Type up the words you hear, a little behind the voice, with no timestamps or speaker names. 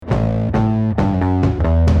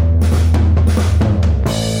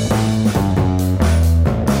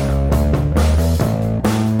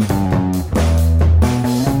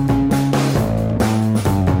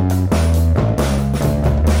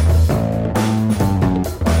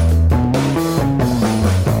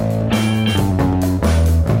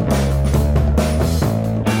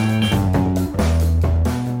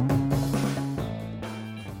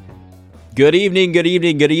Good evening,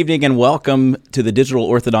 and welcome to the Digital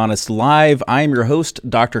Orthodontist Live. I am your host,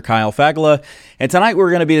 Dr. Kyle Fagala, and tonight we're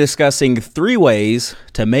going to be discussing 3 ways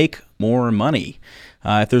to make more money.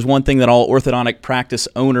 If there's one thing that all orthodontic practice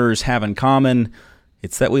owners have in common,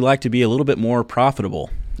 it's that we like to be a little bit more profitable.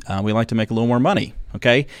 We like to make a little more money,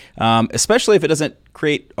 okay? Especially if it doesn't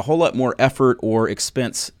create a whole lot more effort or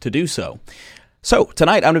expense to do so. So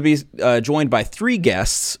tonight I'm going to be joined by 3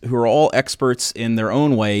 guests who are all experts in their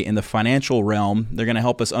own way in the financial realm. They're going to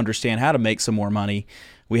help us understand how to make some more money.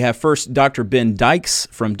 We have first Dr. Ben Dykes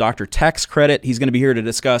from Dr. Tax Credit. He's going to be here to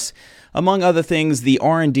discuss, among other things, the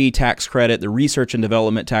R&D tax credit, the research and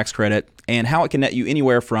development tax credit, and how it can net you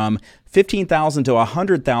anywhere from $15,000 to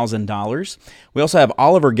 $100,000. We also have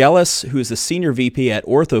Oliver Gellis, who is the Senior VP at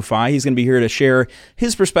OrthoFi. He's going to be here to share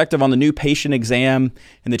his perspective on the new patient exam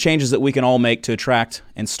and the changes that we can all make to attract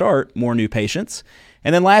and start more new patients.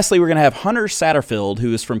 And then lastly, we're going to have Hunter Satterfield,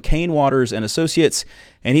 who is from Kane Waters and Associates,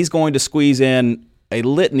 and he's going to squeeze in a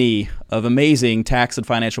litany of amazing tax and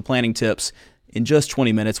financial planning tips in just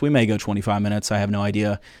 20 minutes. We may go 25 minutes. I have no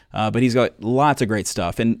idea. But he's got lots of great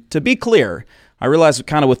stuff. And to be clear, I realize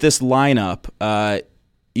kind of with this lineup,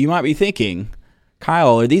 you might be thinking,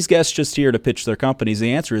 Kyle, are these guests just here to pitch their companies?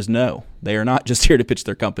 The answer is no. They are not just here to pitch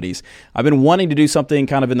their companies. I've been wanting to do something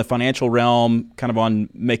kind of in the financial realm, kind of on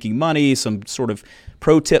making money, some sort of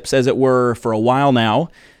pro tips, as it were, for a while now.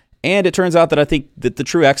 And it turns out that I think that the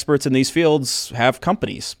true experts in these fields have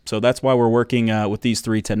companies. So that's why we're working with these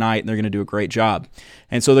 3 tonight, and they're going to do a great job.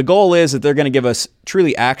 And so the goal is that they're going to give us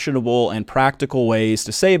truly actionable and practical ways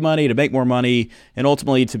to save money, to make more money, and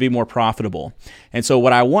ultimately to be more profitable. And so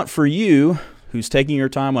what I want for you, who's taking your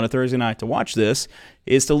time on a Thursday night to watch this,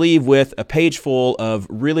 is to leave with a page full of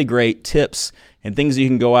really great tips and things that you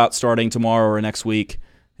can go out starting tomorrow or next week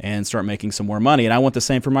and start making some more money. And I want the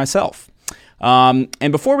same for myself.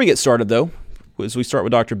 And before we get started, though, as we start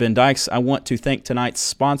with Dr. Ben Dykes, I want to thank tonight's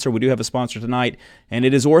sponsor. We do have a sponsor tonight, and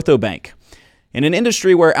it is OrthoBank. In an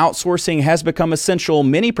industry where outsourcing has become essential,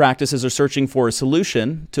 many practices are searching for a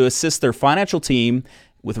solution to assist their financial team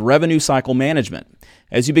with revenue cycle management.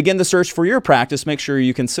 As you begin the search for your practice, make sure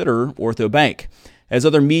you consider OrthoBank. As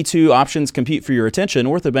other Me Too options compete for your attention,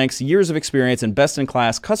 OrthoBank's years of experience and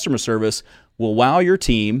best-in-class customer service will wow your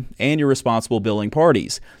team and your responsible billing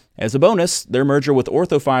parties. As a bonus, their merger with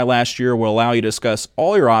OrthoFi last year will allow you to discuss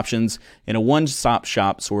all your options in a one-stop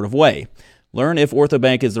shop sort of way. Learn if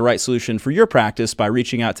OrthoBank is the right solution for your practice by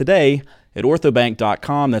reaching out today at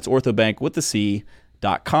orthobank.com. That's orthobank with the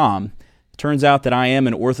C.com. It turns out that I am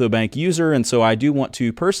an OrthoBank user, and so I do want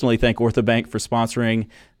to personally thank OrthoBank for sponsoring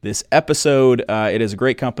this episode. It is a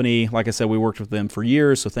great company. Like I said, we worked with them for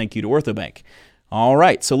years, so thank you to OrthoBank. All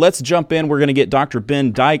right, so let's jump in. We're going to get Dr.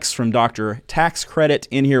 Ben Dykes from Dr. Tax Credit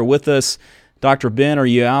in here with us. Dr. Ben, are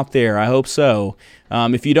you out there? I hope so.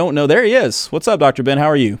 If you don't know, there he is. What's up, Dr. Ben? How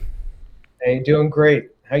are you? Hey, doing great.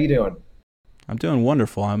 How you doing? I'm doing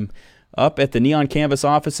wonderful. I'm up at the Neon Canvas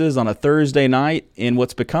offices on a Thursday night in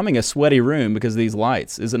what's becoming a sweaty room because of these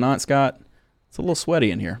lights. Is it not, Scott? It's a little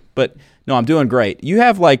sweaty in here. But no, I'm doing great. You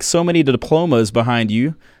have like so many diplomas behind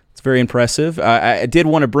you. It's very impressive. I did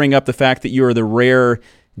want to bring up the fact that you are the rare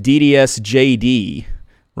DDS JD,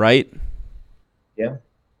 right? Yeah.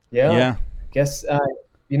 I guess,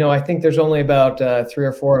 I think there's only about 3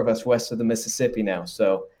 or 4 of us west of the Mississippi now.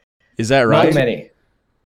 So is that right? Not many.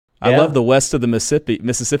 I love the west of the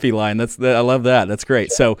Mississippi line. I love that. That's great.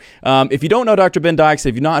 Yeah. So if you don't know Dr. Ben Dykes,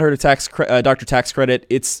 if you've not heard of Dr. Tax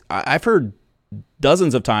Credit, I've heard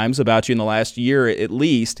dozens of times about you in the last year at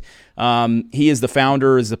least. He is the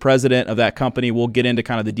founder, is the president of that company. We'll get into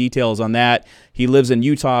kind of the details on that. He lives in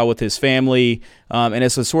Utah with his family. And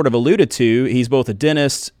as I sort of alluded to, he's both a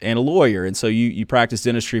dentist and a lawyer. And so you practiced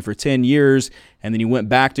dentistry for 10 years, and then you went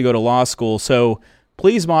back to go to law school. So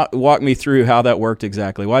please walk me through how that worked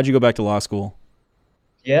exactly. Why'd you go back to law school?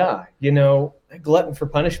 Yeah, glutton for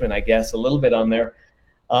punishment, I guess, a little bit on there.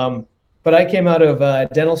 But I came out of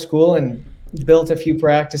dental school and built a few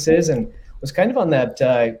practices and was kind of on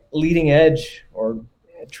that leading edge or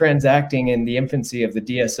transacting in the infancy of the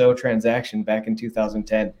DSO transaction back in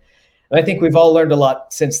 2010. And I think we've all learned a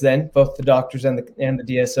lot since then, both the doctors and the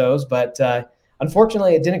DSOs, but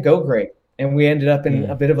unfortunately it didn't go great. And we ended up in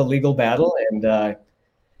a bit of a legal battle and,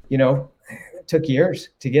 it took years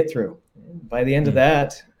to get through. By the end of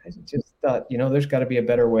that, I just thought, there's got to be a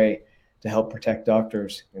better way to help protect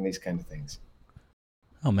doctors in these kind of things.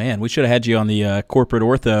 Oh, man, we should have had you on the Corporate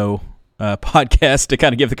Ortho podcast to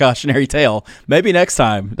kind of give the cautionary tale. Maybe next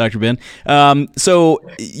time, Dr. Ben. So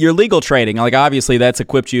your legal training, like obviously that's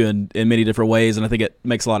equipped you in many different ways, and I think it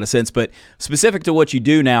makes a lot of sense. But specific to what you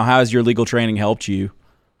do now, how has your legal training helped you?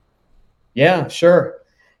 Yeah, sure.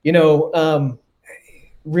 You know,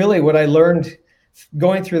 really what I learned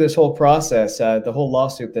going through this whole process, the whole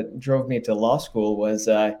lawsuit that drove me to law school was,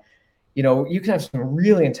 you can have some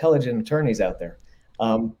really intelligent attorneys out there,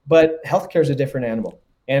 but healthcare is a different animal.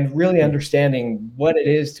 And really understanding what it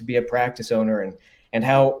is to be a practice owner and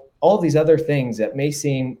how all these other things that may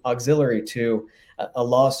seem auxiliary to a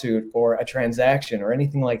lawsuit or a transaction or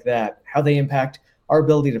anything like that, how they impact our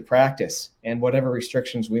ability to practice and whatever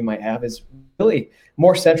restrictions we might have is really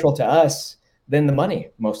more central to us than the money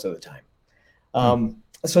most of the time.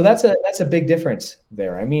 So that's a big difference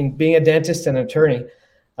there. I mean, being a dentist and an attorney,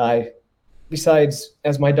 besides,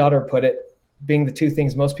 as my daughter put it, being the two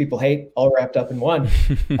things most people hate, all wrapped up in one,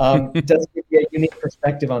 does give you a unique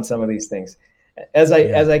perspective on some of these things. As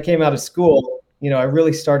I came out of school, I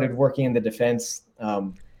really started working in the defense,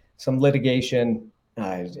 some litigation,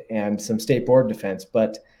 and some state board defense.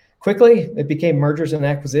 But quickly, it became mergers and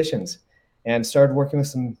acquisitions, and started working with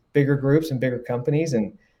some bigger groups and bigger companies,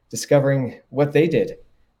 and discovering what they did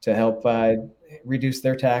to help reduce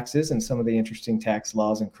their taxes and some of the interesting tax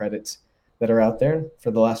laws and credits that are out there. For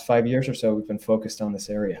the last 5 years or so, we've been focused on this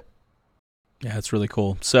area. Yeah, that's really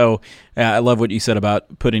cool. So I love what you said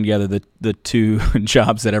about putting together the two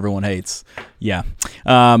jobs that everyone hates. Yeah.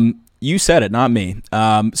 You said it, not me.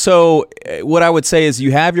 So what I would say is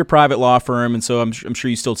you have your private law firm, and so I'm sure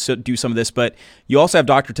you still do some of this, but you also have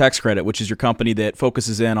Dr. Tax Credit, which is your company that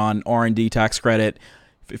focuses in on R&D tax credit.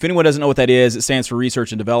 If anyone doesn't know what that is, it stands for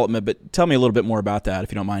research and development, but tell me a little bit more about that,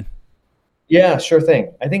 if you don't mind. Yeah, sure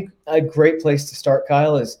thing. I think a great place to start,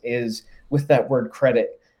 Kyle, is with that word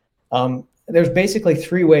credit. There's basically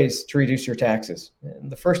three ways to reduce your taxes.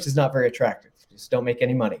 And the first is not very attractive. Just don't make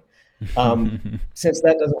any money. Since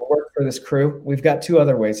that doesn't work for this crew, we've got two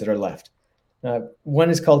other ways that are left. One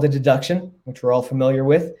is called a deduction, which we're all familiar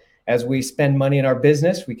with. As we spend money in our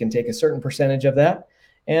business, we can take a certain percentage of that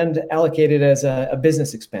and allocate it as a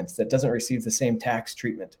business expense that doesn't receive the same tax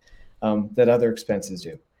treatment that other expenses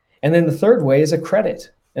do. And then the third way is a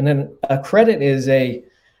credit. And then a credit is a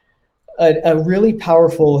really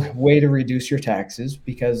powerful way to reduce your taxes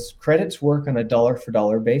because credits work on a dollar for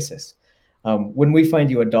dollar basis. When we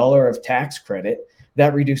find you $1 of tax credit,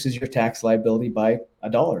 that reduces your tax liability by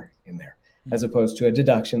 $1 in there, as opposed to a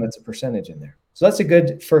deduction that's a percentage in there. So that's a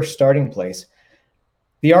good first starting place.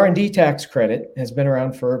 The R&D tax credit has been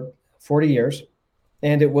around for 40 years,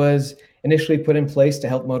 and it was initially put in place to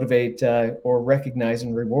help motivate or recognize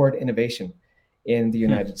and reward innovation in the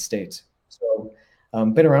United States. So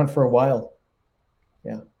been around for a while.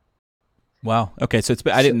 Yeah. Wow. Okay. So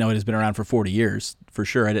I didn't know it has been around for 40 years for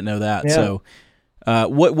sure. I didn't know that. Yeah. So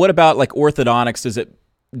what about like orthodontics?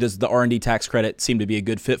 Does the R&D tax credit seem to be a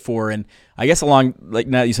good fit for? And I guess along, like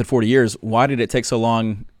now you said 40 years, why did it take so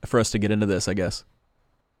long for us to get into this, I guess?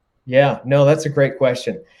 Yeah, no, that's a great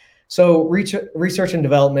question. So research and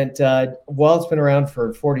development, while it's been around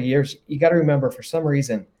for 40 years, you got to remember for some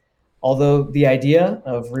reason, although the idea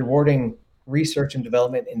of rewarding research and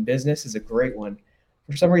development in business is a great one,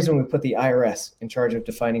 for some reason we put the IRS in charge of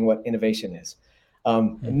defining what innovation is.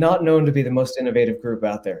 Not known to be the most innovative group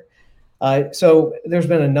out there. So there's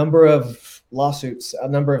been a number of lawsuits, a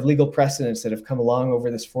number of legal precedents that have come along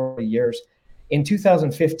over this 40 years. In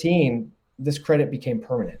 2015, this credit became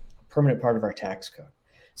permanent, a permanent part of our tax code.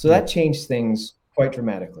 So that changed things quite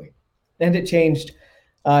dramatically. And it changed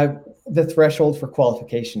the threshold for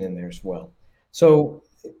qualification in there as well. So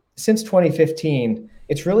since 2015,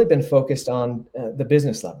 it's really been focused on the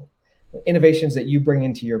business level, innovations that you bring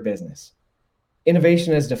into your business.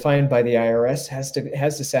 Innovation as defined by the IRS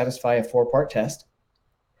has to satisfy a 4-part test.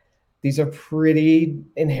 These are pretty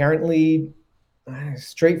inherently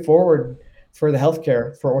straightforward for the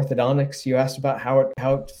healthcare, for orthodontics. You asked about how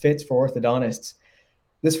it fits for orthodontists.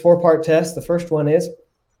 This 4-part test, the first one is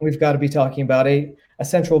we've got to be talking about a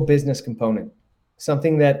central business component,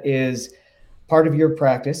 something that is part of your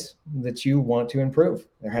practice that you want to improve.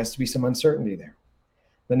 There has to be some uncertainty there.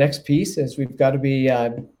 The next piece is we've got to be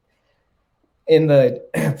in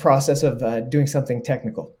the process of doing something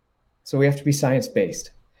technical. So we have to be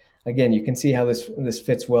science-based. Again, you can see how this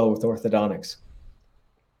fits well with orthodontics.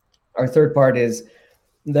 Our third part is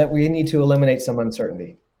that we need to eliminate some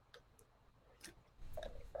uncertainty.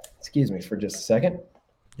 Excuse me for just a second.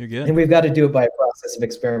 You're good. And we've got to do it by a process of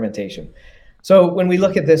experimentation. So when we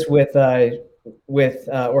look at this with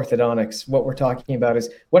orthodontics, what we're talking about is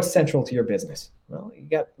what's central to your business. Well, you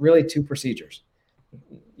got really 2 procedures.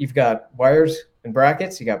 You've got wires and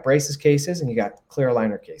brackets, you got braces cases, and you got clear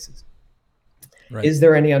aligner cases. Right. Is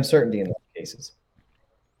there any uncertainty in those cases?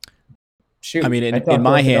 Shoot, I mean, in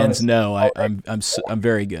my hands, no. I'm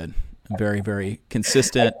very good. very, very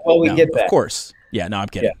consistent. Well, we No, get that. Of course. Yeah, no, I'm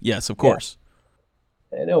kidding. Yeah. Yes, of course.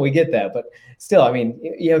 No, we get that, but still, I mean,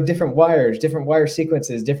 you have different wires, different wire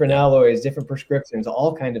sequences, different alloys, different prescriptions,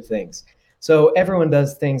 all kind of things. So everyone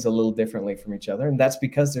does things a little differently from each other, and that's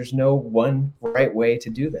because there's no one right way to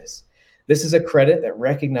do this. This is a credit that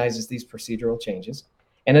recognizes these procedural changes,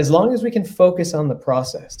 and as long as we can focus on the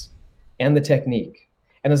process and the technique,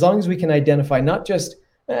 and as long as we can identify not just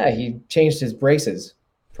he changed his braces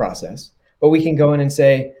process, but we can go in and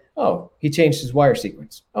say, oh, he changed his wire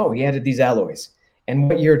sequence. Oh, he added these alloys. And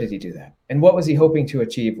what year did he do that? And what was he hoping to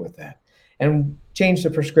achieve with that? And change the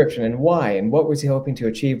prescription and why? And what was he hoping to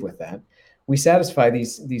achieve with that? We satisfy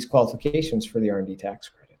these qualifications for the R&D tax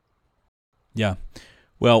credit. Yeah.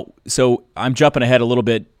 Well, so I'm jumping ahead a little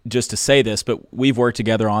bit just to say this, but we've worked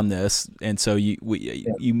together on this. And so you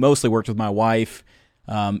mostly worked with my wife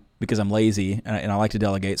because I'm lazy and I like to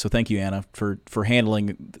delegate. So thank you, Anna, for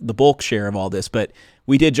handling the bulk share of all this. But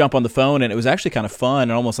we did jump on the phone, and it was actually kind of fun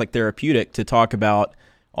and almost like therapeutic to talk about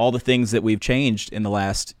all the things that we've changed in the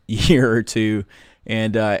last year or two.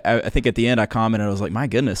 And I think at the end I commented, I was like, my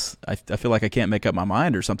goodness, I feel like I can't make up my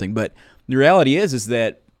mind or something. But the reality is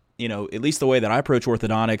that, at least the way that I approach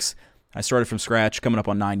orthodontics, I started from scratch coming up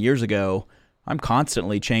on 9 years ago. I'm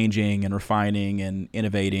constantly changing and refining and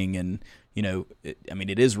innovating, and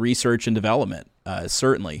it is research and development,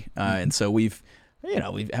 certainly. And so we've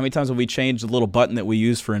how many times have we changed the little button that we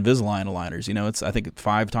use for Invisalign aligners? I think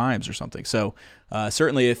 5 times or something. So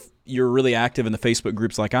certainly if you're really active in the Facebook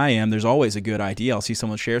groups like I am, there's always a good idea. I'll see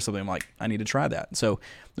someone share something, I'm like, I need to try that. So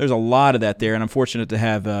there's a lot of that there, and I'm fortunate to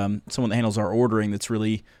have someone that handles our ordering that's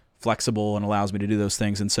really flexible and allows me to do those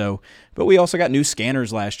things. And so, but we also got new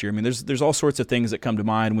scanners last year. I mean, there's all sorts of things that come to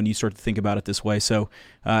mind when you start to think about it this way. So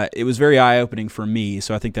it was very eye-opening for me.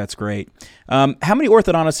 So I think that's great. How many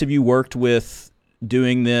orthodontists have you worked with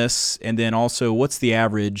doing this? And then also, what's the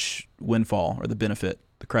average windfall or the benefit,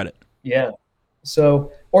 the credit? Yeah.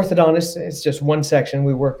 So orthodontists, it's just one section.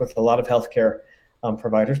 We work with a lot of healthcare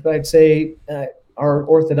providers, but I'd say our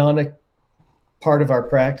orthodontic part of our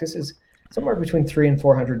practice is somewhere between 300 and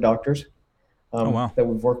 400 doctors that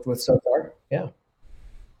we've worked with so far. Yeah.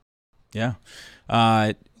 Yeah.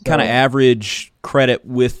 Kind of average credit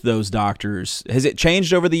with those doctors. Has it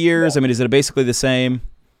changed over the years? Yeah. I mean, is it basically the same?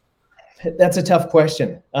 That's a tough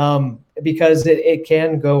question because it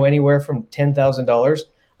can go anywhere from $10,000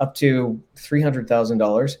 up to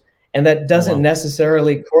 $300,000. And that doesn't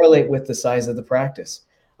necessarily correlate with the size of the practice.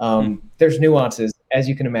 There's nuances, as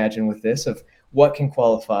you can imagine, with this of what can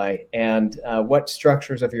qualify and what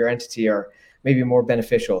structures of your entity are maybe more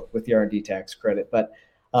beneficial with the R&D tax credit. But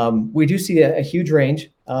we do see a huge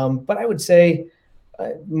range. But I would say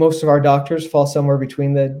most of our doctors fall somewhere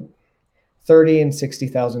between the $30,000 and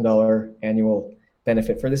 $60,000 annual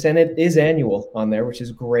benefit for this. And it is annual on there, which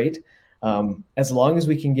is great. As long as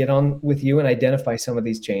we can get on with you and identify some of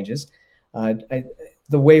these changes.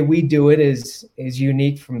 The way we do it is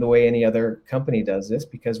unique from the way any other company does this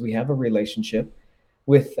because we have a relationship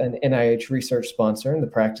with an NIH research sponsor and the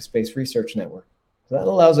Practice-Based Research Network. So that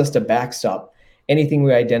allows us to backstop anything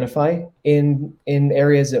we identify in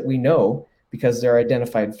areas that we know because they're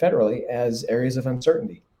identified federally as areas of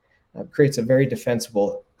uncertainty. It creates a very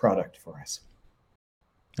defensible product for us.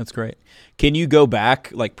 That's great. Can you go back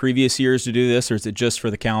like previous years to do this, or is it just for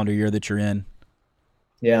the calendar year that you're in?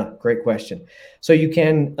 Yeah, great question. So you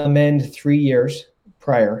can amend 3 years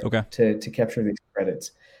prior to capture these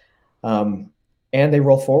credits. And they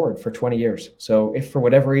roll forward for 20 years. So if for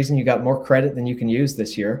whatever reason you got more credit than you can use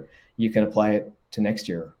this year, you can apply it to next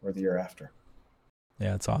year or the year after.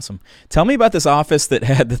 Yeah, that's awesome. Tell me about this office that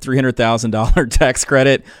had the $300,000 tax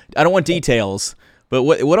credit. I don't want details, but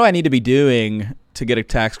what do I need to be doing to get a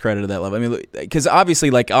tax credit at that level? I mean, because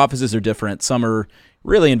obviously like offices are different. Some are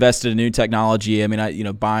really invested in new technology. I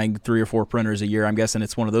mean, buying 3 or 4 printers a year, I'm guessing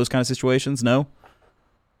it's one of those kind of situations. No?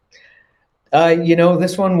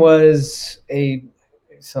 This one was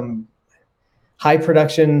some high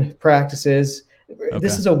production practices. Okay.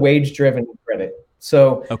 This is a wage-driven credit.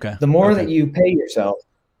 So the more that you pay yourself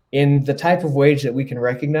in the type of wage that we can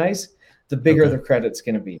recognize, the bigger the credit's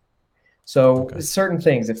going to be. So certain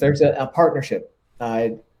things, if there's a partnership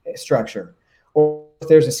structure or if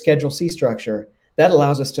there's a Schedule C structure, that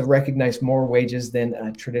allows us to recognize more wages than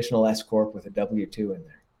a traditional S Corp with a W-2 in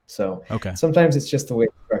there. So sometimes it's just the way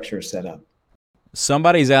the structure is set up.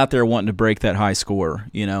 Somebody's out there wanting to break that high score,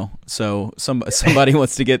 so somebody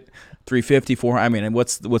wants to get 350, 400. I mean,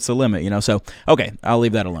 what's the limit, So, I'll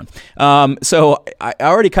leave that alone. So I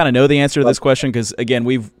already kind of know the answer to this question because, again,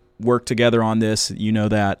 we've worked together on this. You know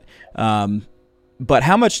that. But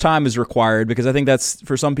how much time is required? Because I think that's,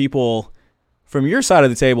 for some people, from your side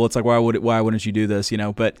of the table, it's like, why wouldn't you do this?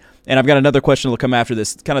 But, and I've got another question that'll come after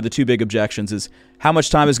this. Kind of the two big objections is how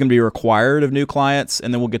much time is going to be required of new clients,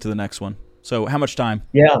 and then we'll get to the next one. So how much time?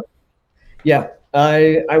 Yeah.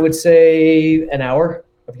 I would say an hour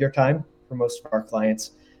of your time for most of our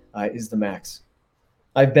clients is the max.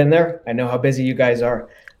 I've been there. I know how busy you guys are.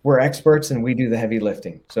 We're experts and we do the heavy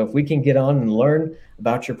lifting. So if we can get on and learn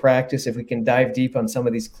about your practice, if we can dive deep on some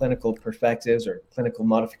of these clinical perspectives or clinical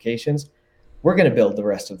modifications, we're going to build the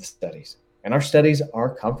rest of the studies. And our studies are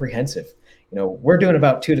comprehensive. We're doing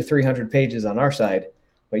about 200 to 300 pages on our side,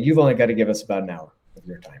 but you've only got to give us about an hour of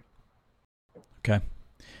your time. Okay.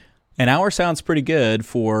 An hour sounds pretty good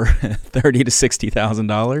for $30,000 to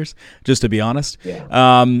 $60,000, just to be honest. Yeah.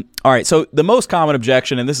 All right. So the most common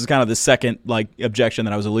objection, and this is kind of the second objection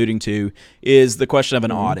that I was alluding to, is the question of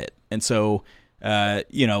an audit. And so,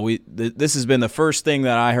 this has been the first thing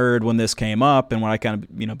that I heard when this came up, and when I kind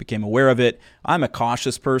of became aware of it. I'm a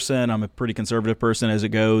cautious person. I'm a pretty conservative person as it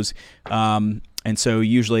goes. And so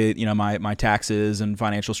usually, my taxes and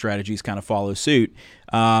financial strategies kind of follow suit.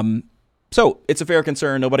 So it's a fair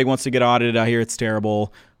concern. Nobody wants to get audited. I hear it's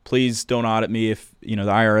terrible. Please don't audit me if the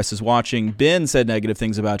IRS is watching. Ben said negative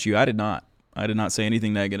things about you. I did not say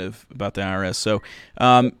anything negative about the IRS. So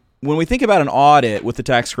when we think about an audit with the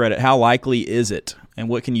tax credit, how likely is it? And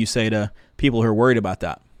what can you say to people who are worried about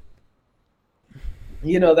that?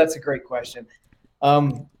 That's a great question.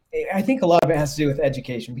 I think a lot of it has to do with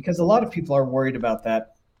education, because a lot of people are worried about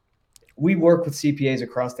that. We work with CPAs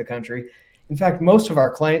across the country. In fact, most of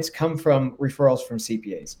our clients come from referrals from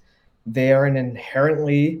CPAs. They are an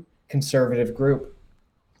inherently conservative group.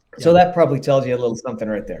 Yeah. So that probably tells you a little something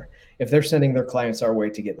right there, if they're sending their clients our way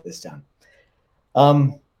to get this done.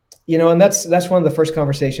 And that's one of the first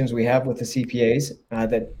conversations we have with the CPAs,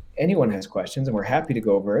 that anyone has questions, and we're happy to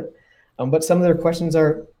go over it. But some of their questions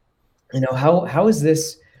are, how is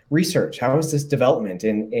this research? How is this development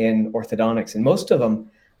in orthodontics? And most of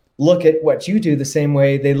them look at what you do the same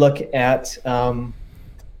way they look at,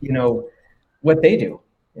 what they do,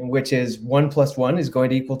 which is 1 + 1 is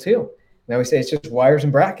going to equal 2. Now we say it's just wires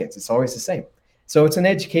and brackets. It's always the same. So it's an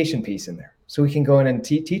education piece in there. So we can go in and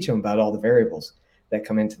teach them about all the variables that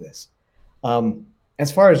come into this.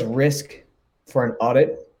 As far as risk for an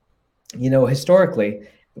audit, historically,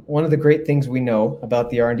 one of the great things we know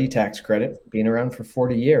about the R&D tax credit, being around for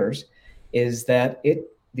 40 years, is that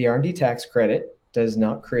the R&D tax credit does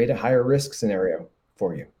not create a higher risk scenario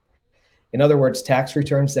for you. In other words, tax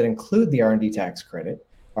returns that include the R&D tax credit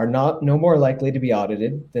are no more likely to be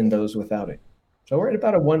audited than those without it. So we're at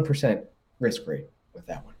about a 1% risk rate with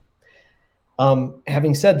that one.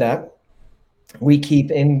 Having said that, we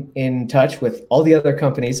keep in touch with all the other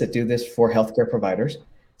companies that do this for healthcare providers,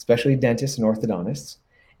 especially dentists and orthodontists.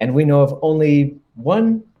 And we know of only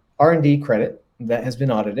one R&D credit that has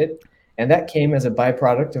been audited, and that came as a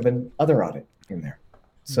byproduct of another audit in there.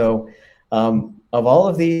 So of all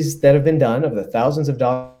of these that have been done, of the thousands of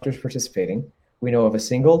doctors participating, we know of a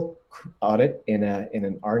single audit in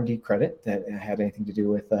an R&D credit that had anything to do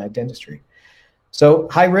with dentistry. So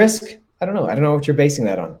high risk, I don't know what you're basing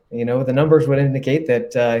that on. The numbers would indicate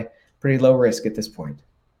that pretty low risk at this point.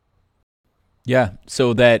 Yeah.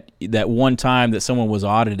 So that one time that someone was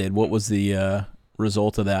audited, what was the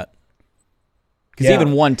result of that? Because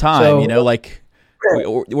even one time,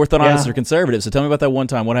 orthodontists are conservative. So tell me about that one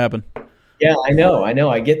time. What happened? Yeah, I know.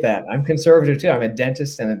 I get that. I'm conservative too. I'm a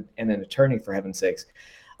dentist and an attorney, for heaven's sakes.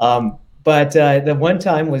 But the one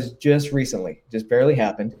time was just recently, just barely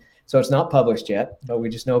happened. So it's not published yet, but we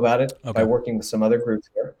just know about it by working with some other groups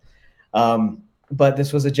here. But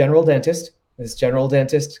this was a general dentist. This general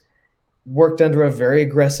dentist worked under a very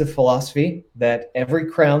aggressive philosophy that every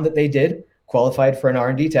crown that they did qualified for an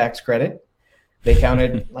R&D tax credit. They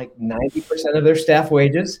counted like 90% of their staff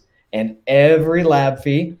wages and every lab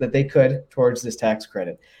fee that they could towards this tax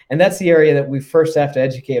credit. And that's the area that we first have to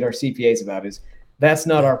educate our CPAs about, is that's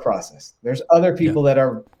not our process. There's other people that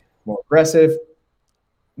are more aggressive,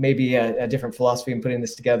 maybe a different philosophy in putting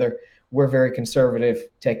this together. We're very conservative,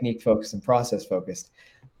 technique focused and process focused.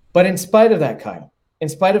 But in spite of that, Kyle, in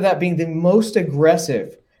spite of that being the most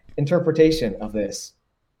aggressive interpretation of this,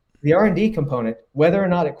 the R&D component, whether or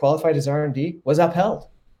not it qualified as R&D, was upheld.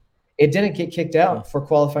 It didn't get kicked out for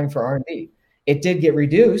qualifying for R&D. It did get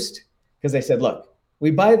reduced because they said, look,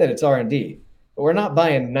 we buy that it's R&D, but we're not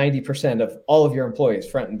buying 90% of all of your employees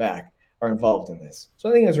front and back are involved in this. So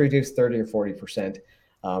I think it was reduced 30 or 40%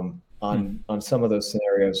 on some of those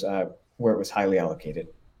scenarios where it was highly allocated.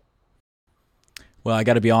 Well, I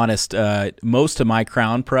got to be honest. Most of my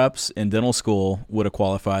crown preps in dental school would have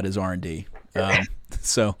qualified as R&D.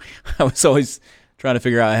 So I was always trying to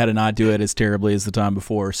figure out how to not do it as terribly as the time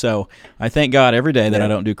before. So I thank God every day that I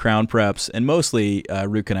don't do crown preps and mostly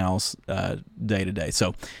root canals day to day.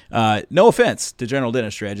 So no offense to general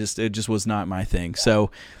dentistry, it just was not my thing.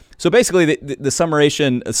 So basically the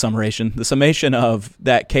summation of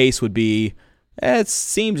that case would be, it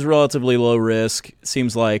seems relatively low risk.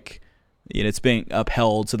 Seems like it's being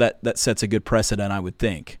upheld, so that sets a good precedent, I would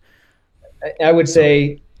think. I would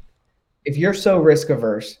say if you're so risk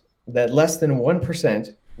averse that less than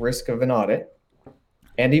 1% risk of an audit,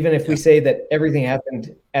 and even if we say that everything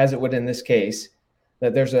happened as it would in this case,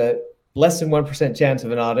 that there's a less than 1% chance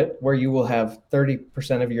of an audit where you will have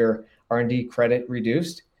 30% of your R&D credit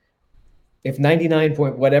reduced. If 99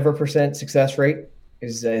 point whatever percent success rate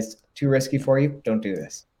is too risky for you, don't do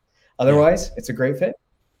this. Otherwise, it's a great fit.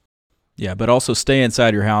 Yeah, but also stay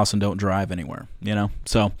inside your house and don't drive anywhere,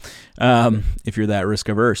 So if you're that risk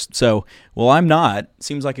averse. So, well, I'm not.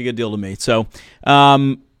 Seems like a good deal to me. So,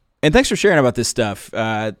 and thanks for sharing about this stuff.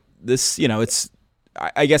 It's,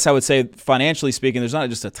 I guess I would say financially speaking, there's not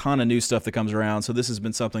just a ton of new stuff that comes around. So this has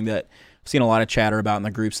been something that I've seen a lot of chatter about in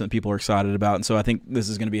the groups that people are excited about. And so I think this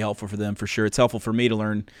is going to be helpful for them for sure. It's helpful for me to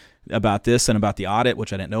learn about this and about the audit,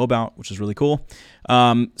 which I didn't know about, which is really cool.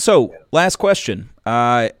 So last question.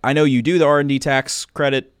 I know you do the R&D tax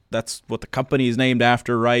credit. That's what the company is named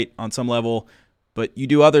after, right, on some level. But you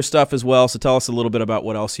do other stuff as well. So tell us a little bit about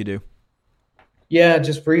what else you do. Yeah,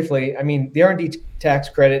 just briefly. I mean, the R&D tax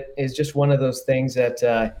credit is just one of those things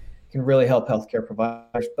that can really help healthcare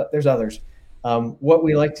providers, but there's others. What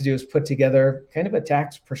we like to do is put together kind of a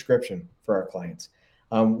tax prescription for our clients,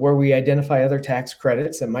 where we identify other tax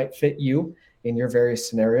credits that might fit you in your various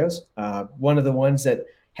scenarios. One of the ones that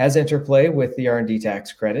has interplay with the R&D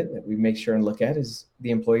tax credit that we make sure and look at is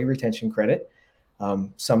the employee retention credit.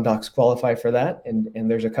 Some docs qualify for that,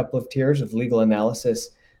 and there's a couple of tiers of legal analysis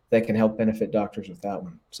that can help benefit doctors with that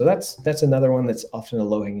one. So that's another one that's often a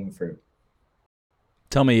low-hanging fruit.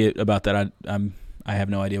 Tell me about that. I have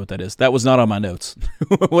no idea what that is. That was not on my notes.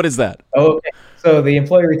 What is that? Oh, okay. So the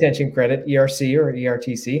employee retention credit, ERC or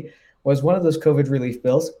ERTC, was one of those COVID relief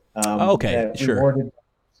bills. Okay, sure. Rewarded,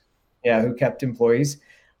 who kept employees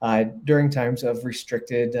during times of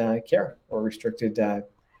restricted care or restricted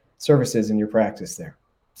services in your practice there.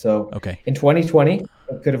 So in 2020,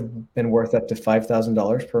 it could have been worth up to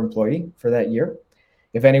 $5,000 per employee for that year.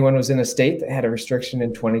 If anyone was in a state that had a restriction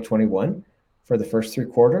in 2021, for the first 3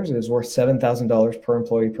 quarters, it was worth $7,000 per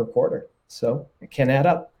employee per quarter. So it can add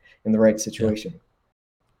up in the right situation.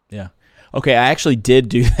 Yeah. Okay, I actually did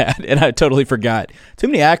do that, and I totally forgot. Too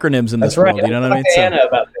many acronyms in this world, you know what I mean? Anna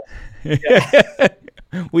about this. Yeah.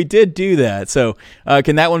 We did do that. So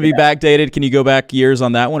can that one be backdated? Can you go back years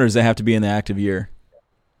on that one, or does it have to be in the active year?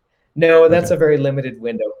 No, that's a very limited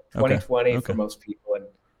window, 2020 for most people. And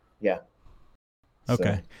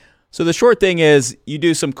Okay. So the short thing is you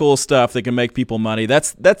do some cool stuff that can make people money.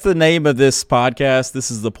 That's the name of this podcast. This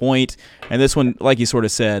is the point. And this one, like you sort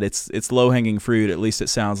of said, it's low-hanging fruit. At least it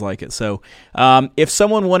sounds like it. So if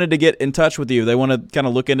someone wanted to get in touch with you, they want to kind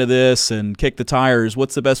of look into this and kick the tires,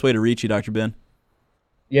 what's the best way to reach you, Dr. Ben?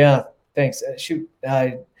 Yeah, thanks.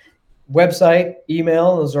 Website,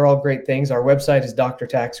 email, those are all great things. Our website is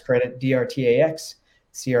drtaxcredit,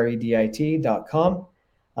 drtaxcredit.com.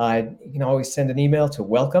 You can always send an email to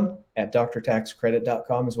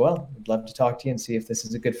welcome@drtaxcredit.com as well. I'd love to talk to you and see if this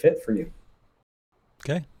is a good fit for you.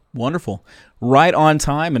 Okay, wonderful. Right on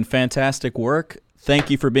time and fantastic work. Thank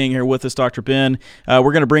you for being here with us, Dr. Ben. We're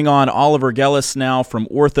going to bring on Oliver Gellis now from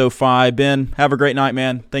OrthoFi. Ben, have a great night,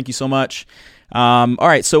 man. Thank you so much. All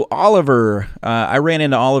right, so Oliver, I ran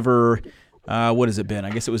into Oliver, what has it been?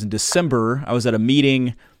 I guess it was in December. I was at a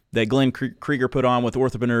meeting that Glenn Krieger put on with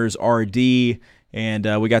Orthopreneurs RD,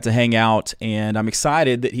 and we got to hang out, and I'm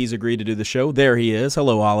excited that he's agreed to do the show. There he is.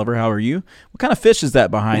 Hello, Oliver. How are you? What kind of fish is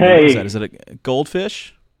that behind you? Is it a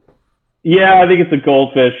goldfish? Yeah, I think it's a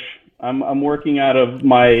goldfish. I'm working out of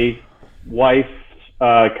my wife's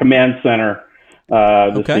command center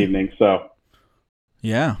this evening, so.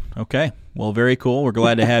 Yeah, okay. Well, very cool. We're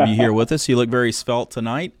glad to have you here with us. You look very svelte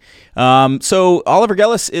tonight. So Oliver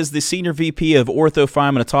Gellis is the Senior VP of OrthoFi.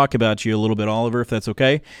 I'm going to talk about you a little bit, Oliver, if that's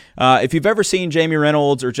okay. If you've ever seen Jamie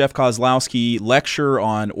Reynolds or Jeff Kozlowski lecture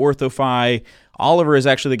on OrthoFi, Oliver is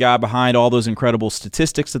actually the guy behind all those incredible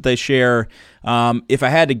statistics that they share. If I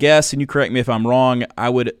had to guess, and you correct me if I'm wrong, I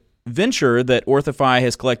would venture that OrthoFi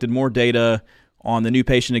has collected more data on the new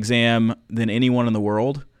patient exam than anyone in the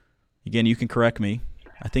world. Again, you can correct me.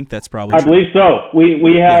 I think that's probably true. I believe so.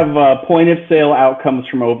 We have point of sale outcomes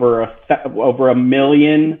from over a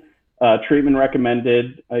million treatment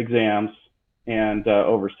recommended exams, and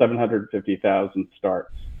over 750,000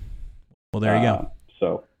 starts. Well, there you go.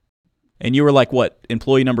 So, and you were like what,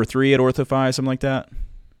 employee number 3 at OrthoFi, something like that?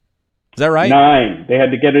 Is that right? 9. They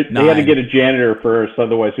had to get it. 9. They had to get a janitor first,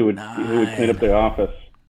 otherwise who would clean up the office.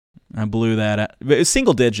 I blew that out. It's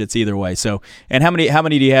single digits either way. So, and how many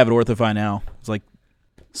do you have at OrthoFi now? It's like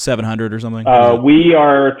 700 or something. We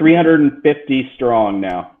are 350 strong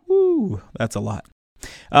now. Woo, that's a lot.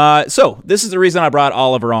 So this is the reason I brought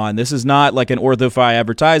Oliver on. This is not like an OrthoFi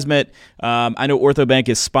advertisement. I know OrthoBank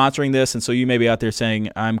is sponsoring this, and so you may be out there saying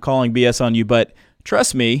I'm calling BS on you, but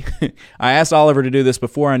trust me, I asked Oliver to do this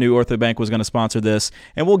before I knew OrthoBank was going to sponsor this,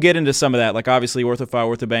 and we'll get into some of that. Like obviously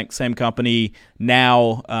OrthoFi, OrthoBank, same company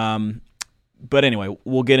now. But anyway,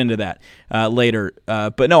 we'll get into that later.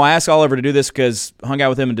 But no, I asked Oliver to do this because I hung out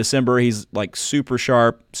with him in December. He's like super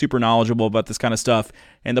sharp, super knowledgeable about this kind of stuff.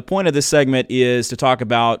 And the point of this segment is to talk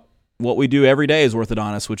about what we do every day as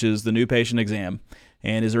orthodontists, which is the new patient exam.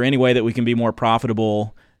 And is there any way that we can be more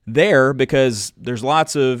profitable there? Because there's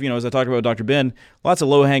lots of, as I talked about with Dr. Ben, lots of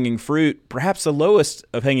low-hanging fruit. Perhaps the lowest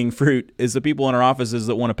of hanging fruit is the people in our offices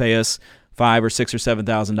that want to pay us $5,000 or $6,000 or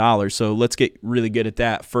 $7,000. So let's get really good at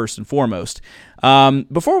that first and foremost.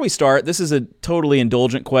 Before we start, this is a totally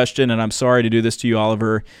indulgent question, and I'm sorry to do this to you,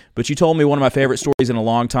 Oliver, but you told me one of my favorite stories in a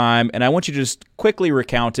long time, and I want you to just quickly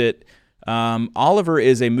recount it. Oliver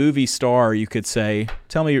is a movie star, you could say.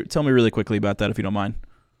 Tell me really quickly about that, if you don't mind.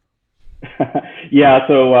 Yeah,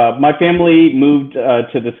 so my family moved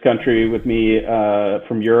to this country with me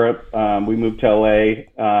from Europe. We moved to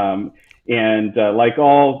LA. And like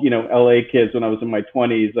all, LA kids, when I was in my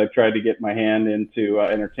 20s, I tried to get my hand into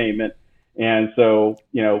entertainment. And so,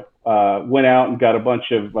 went out and got a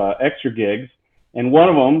bunch of extra gigs. And one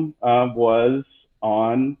of them was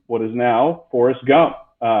on what is now Forrest Gump.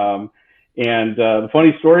 And the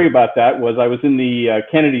funny story about that was I was in the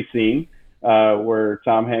Kennedy scene where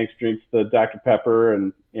Tom Hanks drinks the Dr. Pepper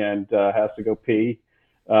and has to go pee.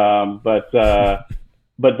 But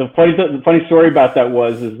the funny story about that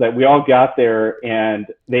is that we all got there and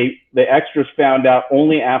the extras found out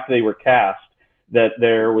only after they were cast that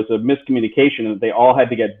there was a miscommunication and that they all had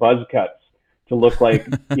to get buzz cuts to look like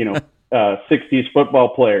 60s football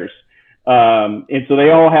players. And so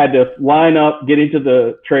they all had to line up, get into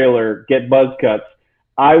the trailer, get buzz cuts.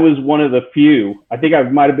 I was one of the few. I think I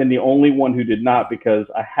might have been the only one who did not because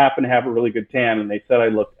I happen to have a really good tan and they said I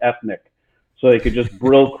looked ethnic, so they could just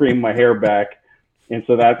Brill cream my hair back. And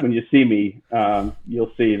so that when you see me,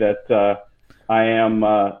 you'll see that I am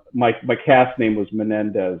my cast name was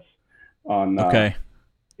Menendez on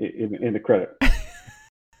in the credit.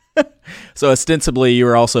 So ostensibly, you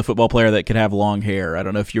were also a football player that could have long hair. I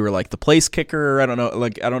don't know if you were like the place kicker. I don't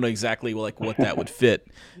know exactly like what that would fit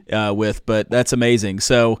with, but that's amazing.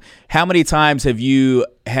 So, how many times have you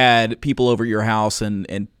had people over at your house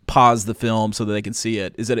and pause the film so that they can see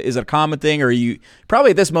it? Is it a common thing, or are you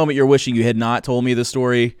probably at this moment you're wishing you had not told me the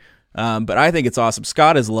story? But I think it's awesome.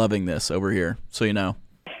 Scott is loving this over here, so you know.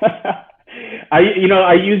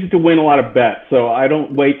 I use it to win a lot of bets, so I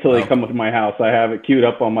don't wait till they come to my house. I have it queued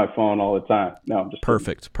up on my phone all the time. No, I'm just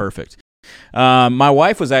perfect. My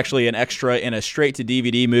wife was actually an extra in a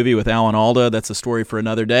straight-to-DVD movie with Alan Alda. That's a story for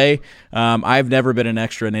another day. I've never been an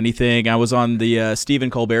extra in anything. I was on the Stephen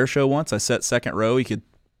Colbert Show once. I sat second row. You could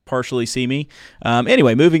partially see me.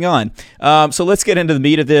 Anyway, moving on. So let's get into the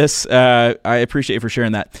meat of this. I appreciate you for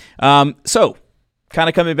sharing that. So kind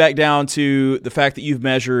of coming back down to the fact that you've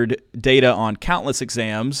measured data on countless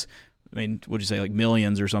exams. I mean, what'd you say, like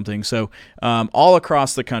millions or something? So all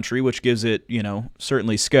across the country, which gives it,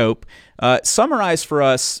 certainly scope. Summarize for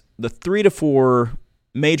us the 3 to 4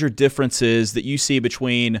 major differences that you see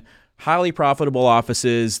between highly profitable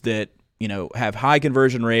offices that, have high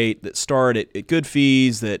conversion rate, that start at good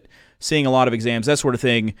fees, that seeing a lot of exams, that sort of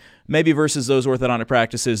thing, maybe versus those orthodontic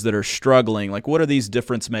practices that are struggling. Like, what are these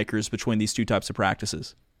difference makers between these two types of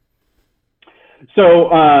practices? So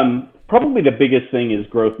probably the biggest thing is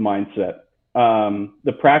growth mindset.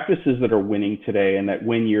 The practices that are winning today and that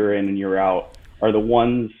win year in and year out are the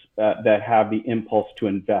ones that have the impulse to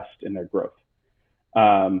invest in their growth.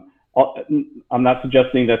 I'm not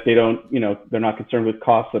suggesting that they don't, they're not concerned with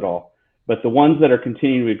costs at all, but the ones that are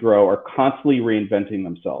continuing to grow are constantly reinventing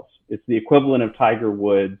themselves. It's the equivalent of Tiger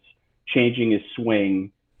Woods changing his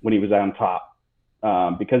swing when he was on top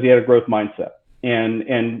because he had a growth mindset.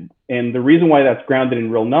 And the reason why that's grounded in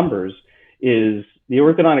real numbers is the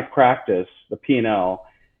orthodontic practice, the P&L,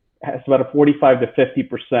 has about a 45 to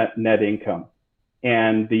 50% net income.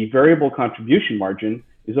 And the variable contribution margin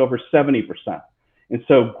is over 70%. And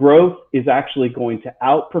so growth is actually going to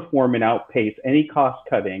outperform and outpace any cost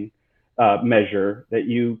cutting measure that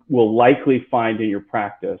you will likely find in your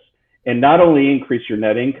practice, and not only increase your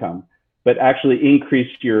net income, but actually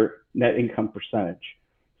increase your net income percentage.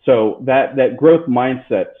 So that growth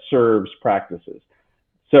mindset serves practices.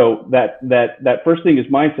 So that first thing is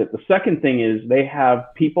mindset. The second thing is they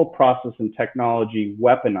have people, process, and technology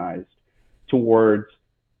weaponized towards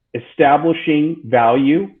establishing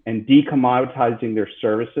value and decommoditizing their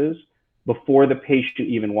services before the patient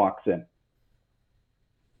even walks in.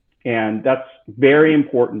 And that's very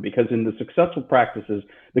important because in the successful practices,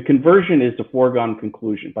 the conversion is a foregone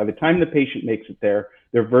conclusion. By the time the patient makes it there,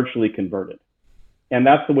 they're virtually converted. And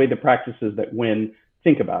that's the way the practices that win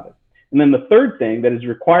think about it. And then the third thing that is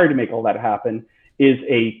required to make all that happen is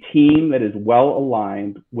a team that is well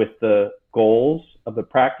aligned with the goals of the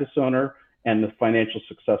practice owner and the financial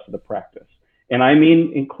success of the practice. And I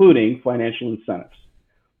mean, including financial incentives.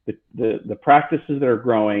 The practices that are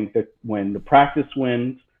growing, that when the practice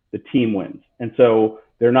wins, the team wins. And so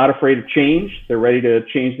they're not afraid of change. They're ready to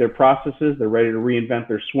change their processes. They're ready to reinvent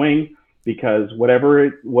their swing because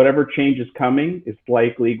whatever change is coming is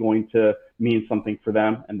likely going to mean something for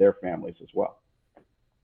them and their families as well.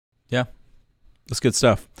 Yeah, that's good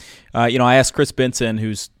stuff. I asked Chris Benson,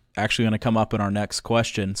 who's actually going to come up in our next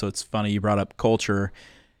question. So it's funny you brought up culture.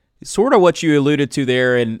 Sort of what you alluded to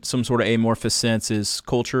there in some sort of amorphous sense is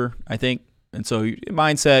culture, I think. And so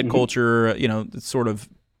mindset, culture, it's sort of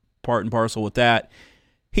part and parcel with that.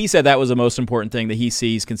 He said that was the most important thing that he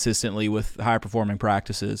sees consistently with high-performing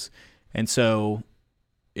practices. And so,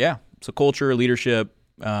 so culture, leadership,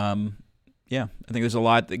 I think there's a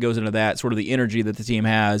lot that goes into that, sort of the energy that the team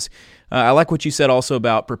has. I like what you said also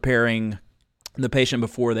about preparing the patient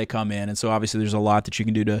before they come in. And so obviously there's a lot that you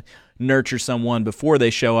can do to nurture someone before they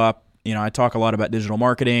show up. I talk a lot about digital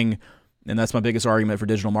marketing, and that's my biggest argument for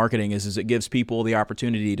digital marketing is it gives people the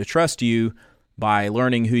opportunity to trust you by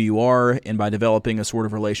learning who you are and by developing a sort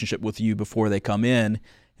of relationship with you before they come in.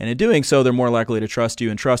 And in doing so, they're more likely to trust you,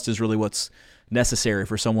 and trust is really what's necessary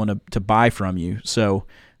for someone to buy from you. So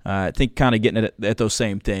I think kind of getting at those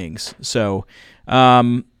same things. So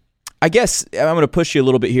I guess I'm going to push you a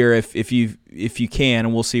little bit here if you can,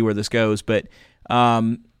 and we'll see where this goes. But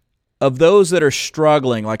of those that are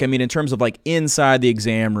struggling, in terms of inside the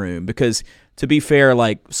exam room, because to be fair,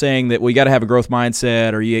 saying that we got to have a growth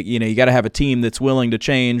mindset, or you got to have a team that's willing to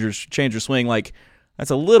change their swing, that's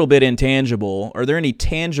a little bit intangible. Are there any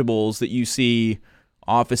tangibles that you see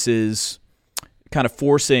offices kind of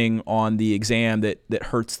forcing on the exam that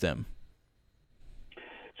hurts them?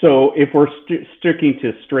 So if we're sticking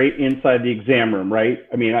to straight inside the exam room, right?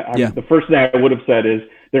 The first thing I would have said is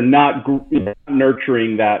they're not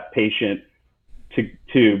nurturing that patient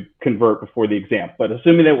to convert before the exam. But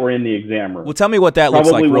assuming that we're in the exam room. Well, tell me what that looks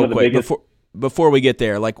like real quick before we get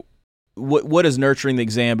there. What does nurturing the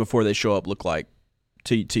exam before they show up look like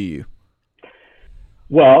to you?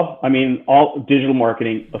 Well, all digital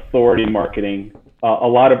marketing, authority marketing, a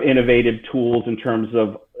lot of innovative tools in terms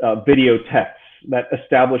of video texts that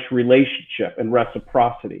establish relationship and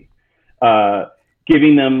reciprocity,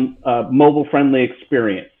 giving them a mobile-friendly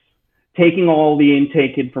experience, taking all the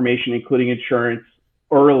intake information, including insurance,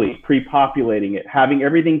 early, pre-populating it, having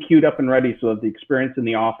everything queued up and ready so that the experience in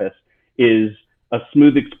the office is a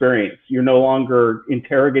smooth experience. You're no longer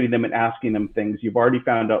interrogating them and asking them things. You've already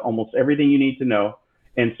found out almost everything you need to know.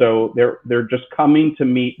 And so they're just coming to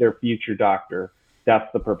meet their future doctor.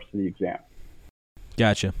 That's the purpose of the exam.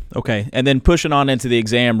 Gotcha. Okay. And then pushing on into the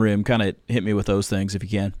exam room, kind of hit me with those things if you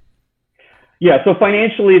can. Yeah. So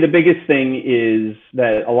financially, the biggest thing is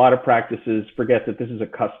that a lot of practices forget that this is a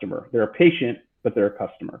customer. They're a patient, but they're a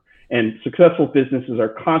customer. And successful businesses are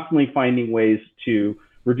constantly finding ways to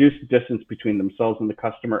reduce the distance between themselves and the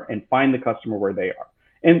customer and find the customer where they are.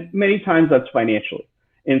 And many times that's financially.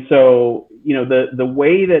 And so, the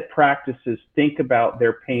way that practices think about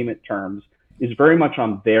their payment terms is very much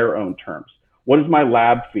on their own terms. What is my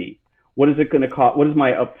lab fee? What is it going to cost? What is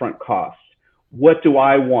my upfront cost? What do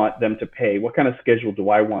I want them to pay? What kind of schedule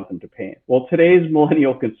do I want them to pay? Well, today's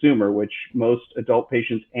millennial consumer, which most adult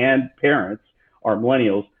patients and parents are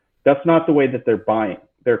millennials, that's not the way that they're buying.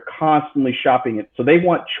 They're constantly shopping it. So they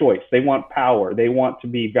want choice. They want power. They want to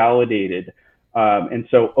be validated. And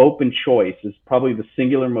so open choice is probably the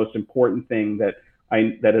singular most important thing that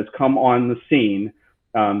has come on the scene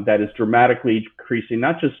that is dramatically increasing,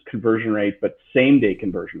 not just conversion rate, but same-day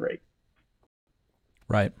conversion rate.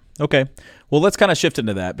 Right. Okay. Well, let's kind of shift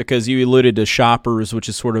into that because you alluded to shoppers, which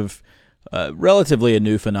is sort of relatively a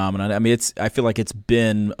new phenomenon. I feel like it's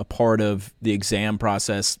been a part of the exam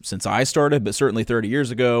process since I started, but certainly 30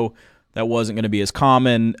 years ago, that wasn't going to be as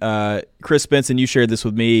common. Chris Benson, you shared this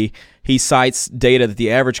with me. He cites data that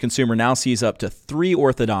the average consumer now sees up to 3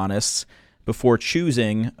 orthodontists before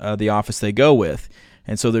choosing the office they go with.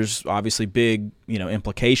 And so there's obviously big,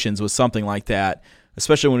 implications with something like that,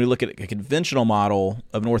 especially when we look at a conventional model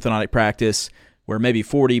of an orthodontic practice where maybe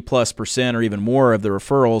 40+% or even more of the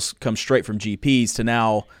referrals come straight from GPs to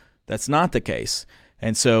now that's not the case.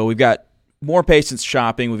 And so we've got more patients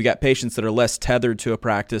shopping. We've got patients that are less tethered to a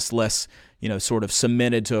practice, less, sort of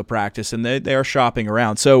cemented to a practice, and they are shopping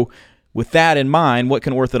around. So with that in mind, what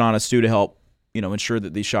can orthodontists do to help, ensure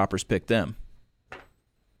that these shoppers pick them?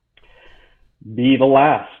 Be the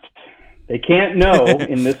last. They can't know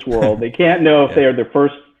in this world. They can't know if they are their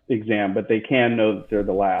first exam, but they can know that they're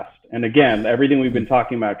the last. And again, everything we've been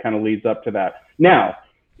talking about kind of leads up to that. Now,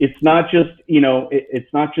 it's not just,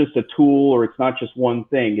 it's not just a tool or it's not just one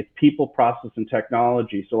thing. It's people, process, and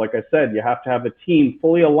technology. So like I said, you have to have a team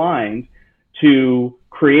fully aligned to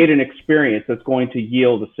create an experience that's going to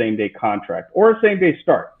yield a same-day contract or a same-day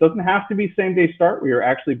start. It doesn't have to be same-day start where you're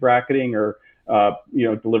actually bracketing or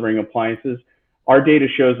delivering appliances. Our data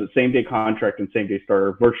shows that same-day contract and same-day start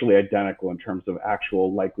are virtually identical in terms of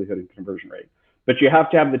actual likelihood and conversion rate. But you have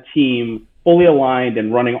to have the team fully aligned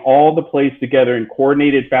and running all the plays together in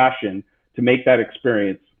coordinated fashion to make that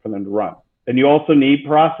experience for them to run. And you also need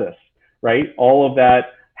process, right? All of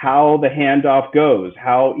that, how the handoff goes,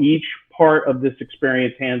 how each part of this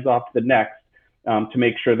experience hands off to the next to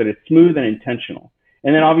make sure that it's smooth and intentional.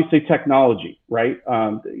 And then obviously technology, right?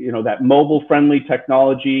 That mobile-friendly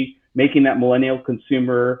technology, making that millennial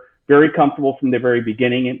consumer very comfortable from the very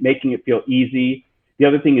beginning and making it feel easy. The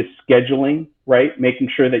other thing is scheduling, right? Making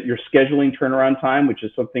sure that your scheduling turnaround time, which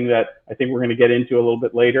is something that I think we're going to get into a little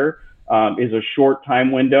bit later, is a short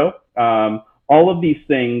time window. All of these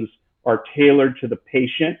things are tailored to the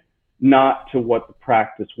patient, not to what the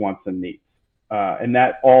practice wants and needs. And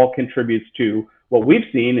that all contributes to what we've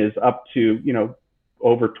seen is up to,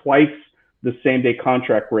 over twice the same-day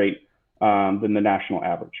contract rate than the national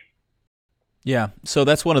average. Yeah, so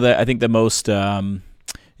that's one of the, I think, the most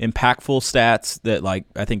impactful stats that,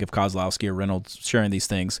 I think of Kozlowski or Reynolds sharing these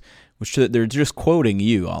things, which they're just quoting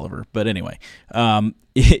you, Oliver. But anyway,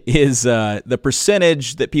 is the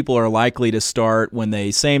percentage that people are likely to start when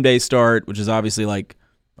they same-day start, which is obviously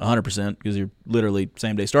 100% because you're literally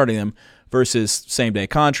same-day starting them, versus same-day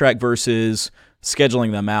contract versus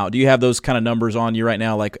scheduling them out. Do you have those kind of numbers on you right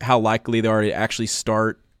now, like how likely they are to actually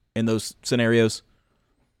start in those scenarios?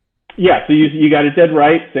 Yeah, so you got it dead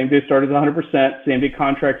right. Same day start is 100%. Same day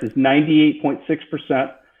contract is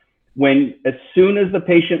 98.6%. As soon as the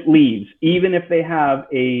patient leaves, even if they have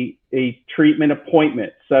a treatment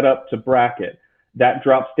appointment set up to bracket, that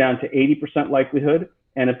drops down to 80% likelihood.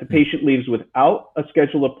 And if the patient leaves without a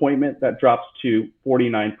scheduled appointment, that drops to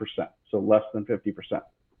 49%, so less than 50%.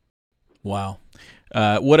 Wow.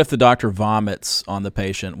 What if the doctor vomits on the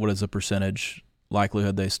patient? What is the percentage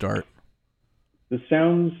likelihood they start? This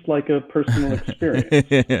sounds like a personal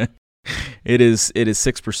experience. It is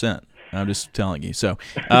 6%. I'm just telling you. So,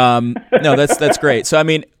 no, that's great. So, I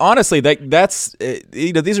mean, honestly, that's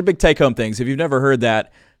these are big take-home things. If you've never heard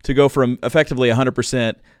that, to go from effectively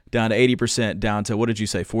 100% down to 80% down to, what did you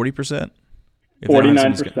say, 40%?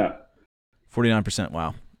 49%. 49%.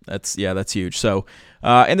 Wow. That's huge. So,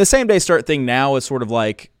 and the same day start thing now is sort of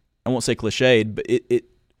like, I won't say cliched, but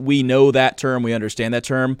we know that term, we understand that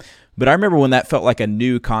term, but I remember when that felt like a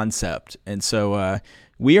new concept. And so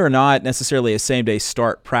we are not necessarily a same-day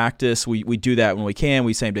start practice. We do that when we can.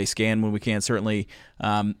 We same-day scan when we can, certainly.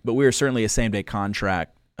 But we are certainly a same-day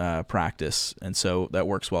contract practice, and so that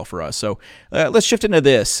works well for us. So let's shift into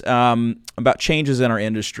this about changes in our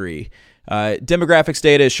industry. Demographics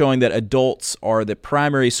data is showing that adults are the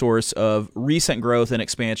primary source of recent growth and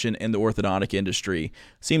expansion in the orthodontic industry.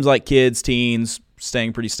 Seems like kids, teens,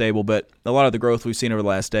 staying pretty stable, but a lot of the growth we've seen over the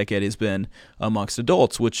last decade has been amongst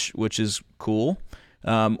adults, which is cool.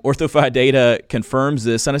 OrthoFi data confirms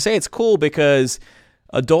this, and I say it's cool because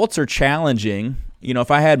adults are challenging.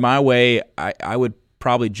 If I had my way, I would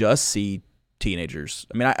probably just see teenagers.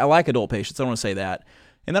 I mean, I like adult patients. I don't want to say that.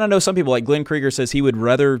 And then I know some people, like Glenn Krieger, says he would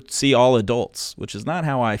rather see all adults, which is not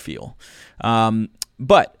how I feel.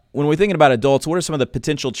 But when we're thinking about adults, what are some of the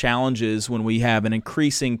potential challenges when we have an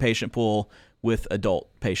increasing patient pool with adult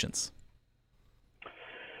patients?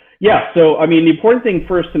 Yeah, so I mean, the important thing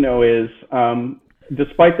first to know is,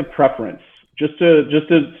 despite the preference, just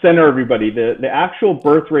to center everybody, the actual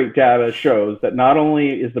birth rate data shows that not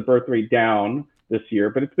only is the birth rate down this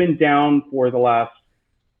year, but it's been down for the last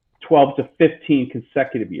 12 to 15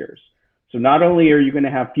 consecutive years. So not only are you going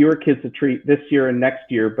to have fewer kids to treat this year and next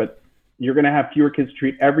year, but you're going to have fewer kids to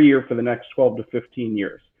treat every year for the next 12 to 15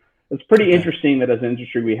 years. It's pretty interesting that as an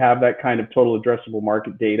industry, we have that kind of total addressable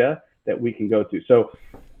market data that we can go to. So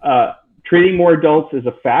treating more adults is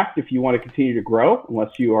a fact if you want to continue to grow,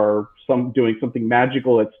 unless you are doing something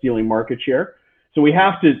magical at stealing market share. So we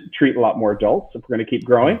have to treat a lot more adults if we're going to keep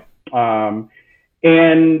growing.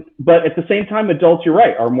 But at the same time, adults, you're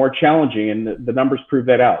right, are more challenging, and the numbers prove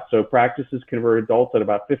that out. So practices convert adults at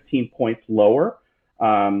about 15 points lower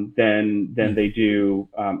than they do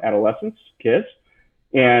adolescents, kids.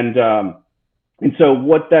 And so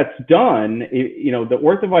what that's done, the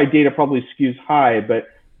OrthoVi data probably skews high, but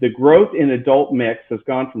the growth in adult mix has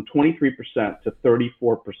gone from 23% to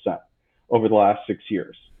 34% over the last 6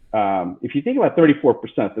 years. If you think about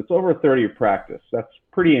 34%, that's over a third of your practice. That's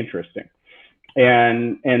pretty interesting.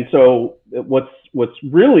 And so what's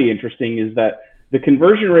really interesting is that the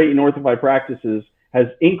conversion rate in OrthoVi practices has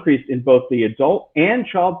increased in both the adult and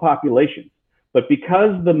child populations. But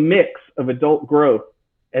because the mix of adult growth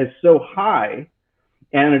is so high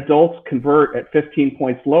and adults convert at 15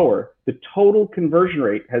 points lower, the total conversion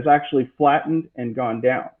rate has actually flattened and gone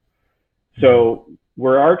down. So we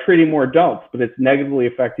are treating more adults, but it's negatively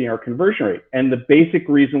affecting our conversion rate. And the basic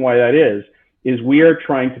reason why that is we are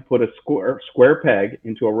trying to put a square peg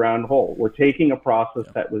into a round hole. We're taking a process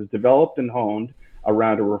that was developed and honed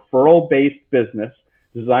around a referral-based business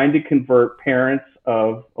designed to convert parents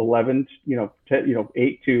of 8 to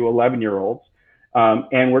 11-year-olds,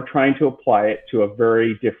 and we're trying to apply it to a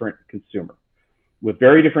very different consumer with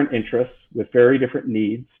very different interests, with very different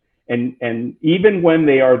needs. And even when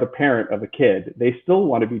they are the parent of a kid, they still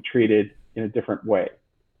want to be treated in a different way.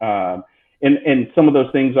 And some of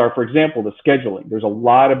those things are, for example, the scheduling. There's a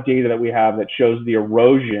lot of data that we have that shows the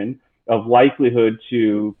erosion of likelihood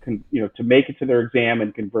to make it to their exam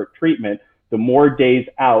and convert treatment the more days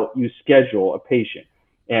out you schedule a patient.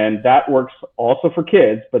 And that works also for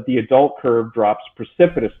kids, but the adult curve drops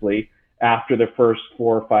precipitously after the first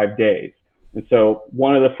 4 or 5 days. And so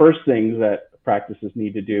one of the first things that practices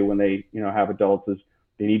need to do when they have adults is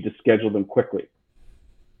they need to schedule them quickly.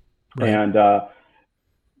 Right. And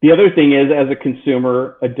the other thing is, as a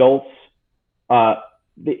consumer, adults,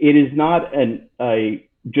 it is not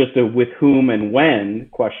just a with whom and when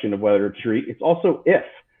question of whether to treat. It's also if.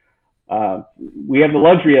 We have the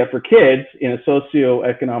luxury that for kids in a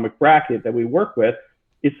socioeconomic bracket that we work with,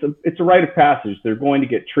 it's a rite of passage. They're going to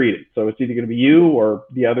get treated. So it's either going to be you or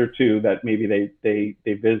the other two that maybe they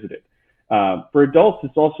visited. For adults,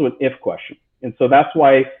 it's also an if question. And so that's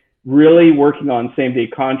why really working on same-day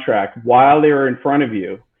contract while they're in front of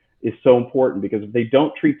you is so important, because if they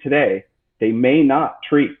don't treat today, they may not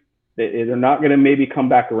treat. They're not going to maybe come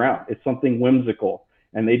back around. It's something whimsical,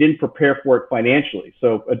 and they didn't prepare for it financially.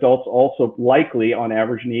 So adults also likely, on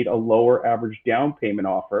average, need a lower average down payment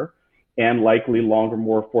offer and likely longer,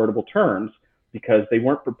 more affordable terms, because they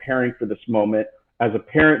weren't preparing for this moment as a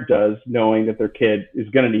parent does, knowing that their kid is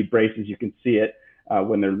going to need braces. You can see it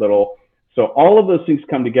when they're little. So all of those things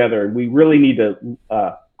come together, and we really need to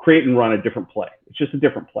create and run a different play. It's just a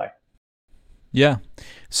different play. Yeah.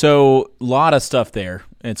 So a lot of stuff there.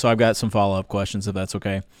 And so I've got some follow-up questions, if that's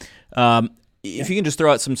okay. If you can just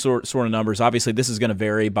throw out some sort of numbers. Obviously, this is going to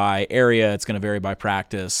vary by area. It's going to vary by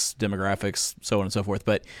practice, demographics, so on and so forth.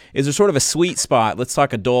 But is there sort of a sweet spot? Let's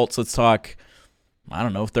talk adults. Let's talk,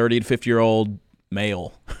 30 to 50-year-old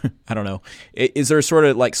male. I don't know. Is there a sort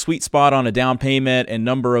of like sweet spot on a down payment and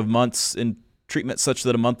number of months in treatment such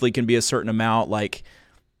that a monthly can be a certain amount?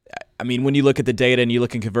 When you look at the data and you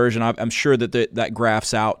look in conversion, I'm sure that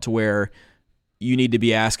graphs out to where you need to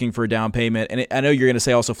be asking for a down payment. And I know you're going to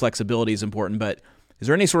say also flexibility is important, but is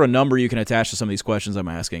there any sort of number you can attach to some of these questions I'm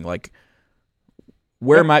asking? Like,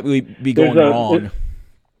 where might we be going wrong?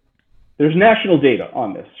 There's national data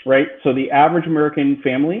on this, right? So the average American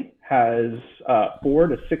family has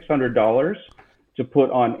 $400 to $600 to put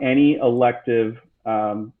on any elective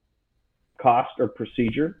cost or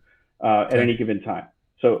procedure at any given time.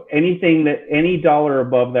 So any dollar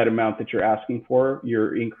above that amount that you're asking for,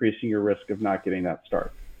 you're increasing your risk of not getting that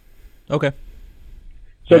start. Okay.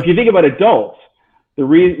 So if you think about adults,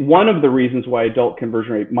 one of the reasons why adult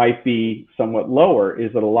conversion rate might be somewhat lower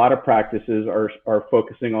is that a lot of practices are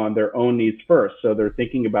focusing on their own needs first. So they're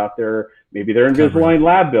thinking about maybe their Invisalign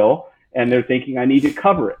lab bill, and they're thinking, I need to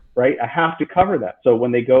cover it, right? I have to cover that. So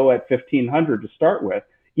when they go at $1,500 to start with,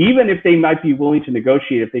 even if they might be willing to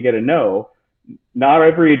negotiate if they get a no, not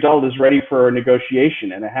every adult is ready for a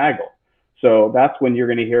negotiation and a haggle. So that's when you're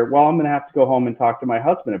going to hear, well, I'm going to have to go home and talk to my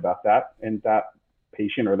husband about that. And that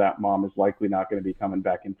patient or that mom is likely not going to be coming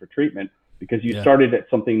back in for treatment because you started at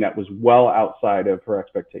something that was well outside of her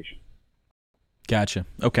expectation. Gotcha.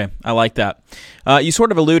 Okay. I like that. You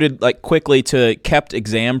sort of alluded like quickly to kept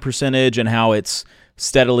exam percentage and how it's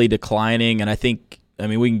steadily declining. And I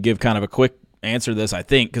mean, we can give kind of a quick answer to this, I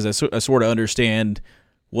think, because I sort of understand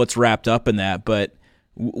what's wrapped up in that. But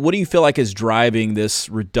what do you feel like is driving this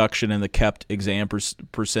reduction in the kept exam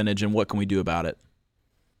percentage, and what can we do about it?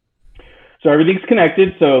 So everything's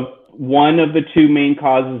connected. So one of the two main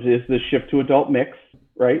causes is the shift to adult mix,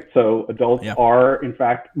 right? So adults are, in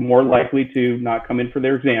fact, more likely to not come in for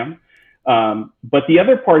their exam. But the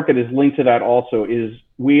other part that is linked to that also is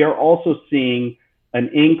we are also seeing an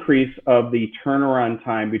increase of the turnaround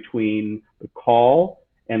time between the call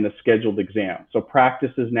and the scheduled exam. So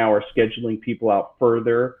practices now are scheduling people out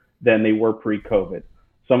further than they were pre-COVID.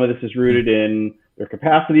 Some of this is rooted in their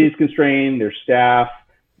capacity is constrained, their staff.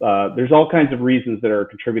 There's all kinds of reasons that are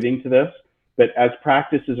contributing to this. But as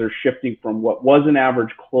practices are shifting from what was an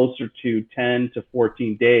average closer to 10 to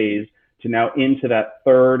 14 days to now into that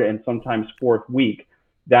third and sometimes fourth week,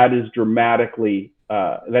 that is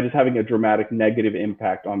having a dramatic negative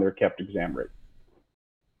impact on their kept exam rate.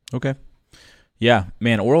 Okay. Yeah,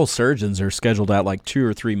 man, oral surgeons are scheduled out like 2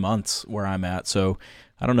 or 3 months where I'm at. So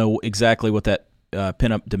I don't know exactly what that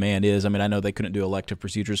pin-up demand is. I mean, I know they couldn't do elective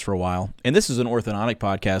procedures for a while. And this is an orthodontic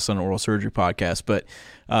podcast, not an oral surgery podcast. But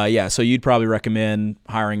so you'd probably recommend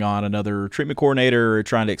hiring on another treatment coordinator or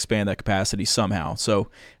trying to expand that capacity somehow. So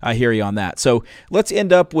I hear you on that. So let's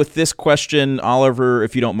end up with this question, Oliver,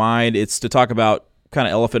 if you don't mind. It's to talk about kind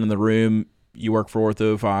of elephant in the room. You work for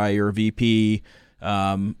OrthoFi, you're a VP.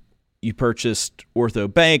 You purchased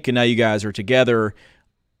OrthoBank, and now you guys are together.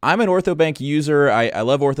 I'm an OrthoBank user. I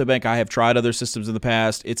love OrthoBank. I have tried other systems in the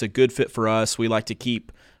past. It's a good fit for us. We like to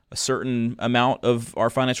keep a certain amount of our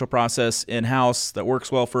financial process in-house that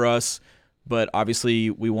works well for us, but obviously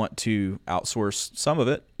we want to outsource some of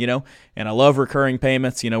it, and I love recurring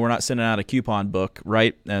payments. We're not sending out a coupon book,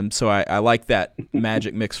 right? And so I like that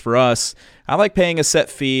magic mix for us. I like paying a set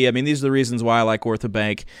fee. I mean, these are the reasons why I like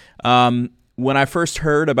OrthoBank. When I first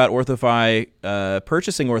heard about OrthoFi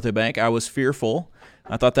purchasing OrthoBank, I was fearful.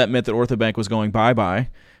 I thought that meant that OrthoBank was going bye-bye.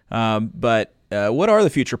 But what are the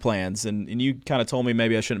future plans? And you kind of told me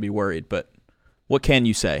maybe I shouldn't be worried, but what can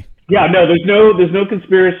you say? Yeah, no, there's no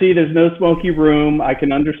conspiracy. There's no smoky room. I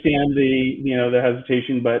can understand the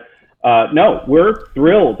hesitation, but no, we're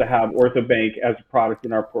thrilled to have OrthoBank as a product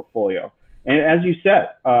in our portfolio. And as you said,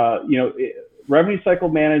 revenue cycle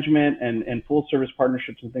management and full service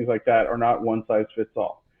partnerships and things like that are not one size fits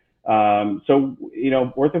all. So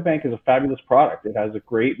OrthoBank is a fabulous product. It has a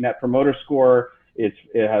great net promoter score. It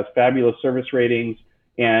has fabulous service ratings,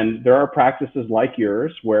 and there are practices like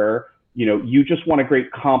yours where you just want a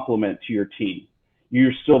great complement to your team.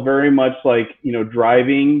 You're still very much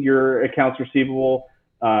driving your accounts receivable,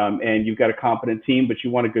 and you've got a competent team, but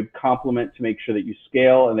you want a good complement to make sure that you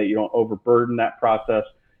scale and that you don't overburden that process,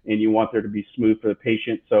 and you want there to be smooth for the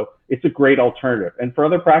patient. So it's a great alternative. And for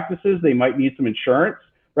other practices, they might need some insurance,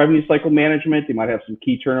 revenue cycle management. They might have some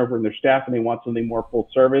key turnover in their staff, and they want something more full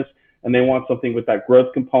service, and they want something with that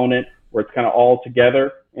growth component where it's kind of all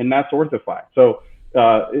together, and that's OrthoFi. So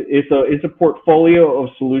it's a portfolio of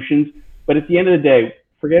solutions. But at the end of the day,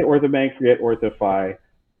 forget OrthoBank, forget OrthoFi.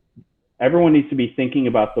 Everyone needs to be thinking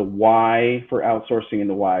about the why for outsourcing and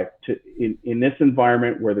the why. In this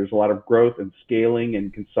environment where there's a lot of growth and scaling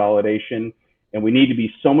and consolidation, and we need to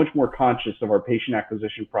be so much more conscious of our patient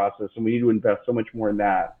acquisition process, and we need to invest so much more in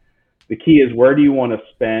that. The key is, where do you want to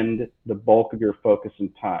spend the bulk of your focus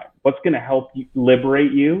and time? What's going to help you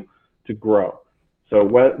liberate you to grow? So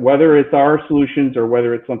whether it's our solutions or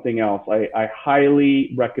whether it's something else, I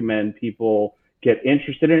highly recommend people get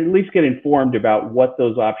interested and at least get informed about what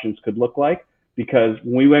those options could look like. Because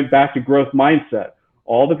when we went back to growth mindset,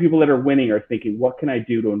 all the people that are winning are thinking, what can I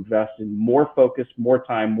do to invest in more focus, more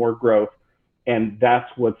time, more growth? And that's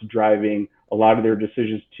what's driving a lot of their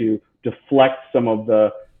decisions to deflect some of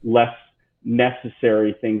the less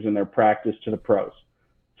necessary things in their practice to the pros.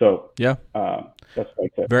 So yeah, that's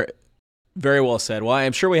what I said. Very well said. Well,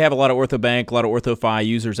 I'm sure we have a lot of OrthoBank, a lot of OrthoFi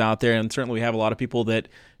users out there, and certainly we have a lot of people that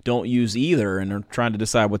don't use either and are trying to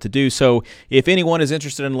decide what to do. So if anyone is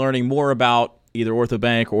interested in learning more about either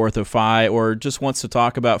OrthoBank or OrthoFi, or just wants to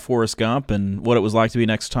talk about Forrest Gump and what it was like to be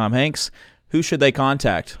next to Tom Hanks, who should they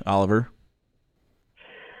contact, Oliver?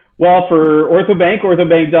 Well, for OrthoBank,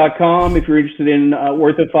 orthobank.com. If you're interested in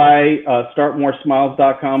OrthoFi,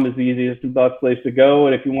 startmoresmiles.com is the easiest and best place to go.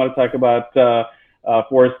 And if you want to talk about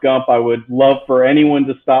Forrest Gump, I would love for anyone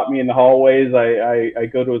to stop me in the hallways. I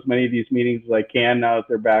go to as many of these meetings as I can now that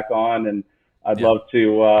they're back on, and I'd love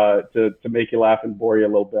to make you laugh and bore you a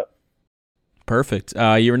little bit. Perfect.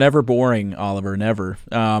 You're never boring, Oliver. Never.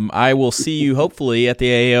 I will see you hopefully at the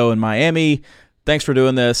AAO in Miami. Thanks for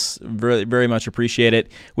doing this. Very, very much appreciate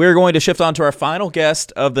it. We're going to shift on to our final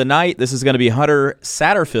guest of the night. This is going to be Hunter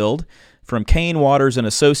Satterfield from Kane Waters and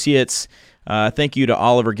Associates. Thank you to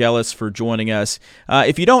Oliver Gellis for joining us.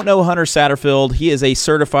 If you don't know Hunter Satterfield, he is a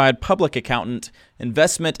certified public accountant,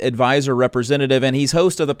 investment advisor representative, and he's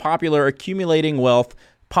host of the popular Accumulating Wealth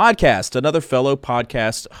podcast, another fellow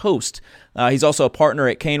podcast host. He's also a partner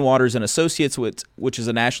at Kane Waters and Associates, which is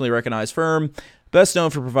a nationally recognized firm, best known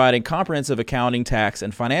for providing comprehensive accounting, tax,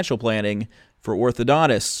 and financial planning for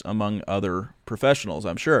orthodontists, among other professionals,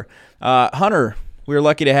 I'm sure. Hunter, we're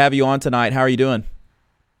lucky to have you on tonight. How are you doing?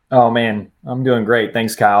 Oh man, I'm doing great.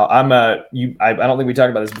 Thanks, Kyle. I don't think we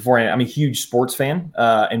talked about this beforehand. I'm a huge sports fan,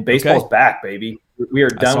 and baseball's back, baby. We are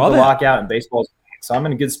done with the lockout, and baseball's back, so I'm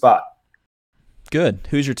in a good spot. Good.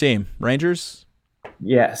 Who's your team? Rangers?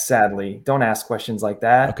 Yeah, sadly. Don't ask questions like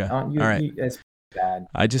that. Okay. All right. It's bad.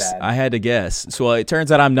 I had to guess. So it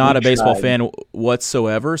turns out I'm not a baseball fan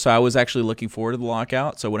whatsoever, so I was actually looking forward to the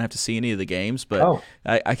lockout, so I wouldn't have to see any of the games, but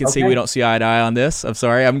I can see we don't see eye to eye on this. I'm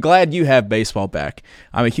sorry. I'm glad you have baseball back.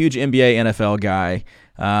 I'm a huge NBA, NFL guy.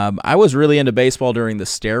 I was really into baseball during the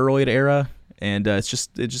steroid era, and it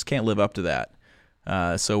just can't live up to that.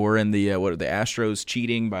 So we're in the the Astros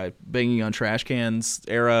cheating by banging on trash cans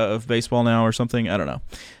era of baseball now or something. I don't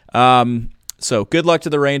know. So good luck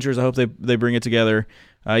to the Rangers. I hope they bring it together.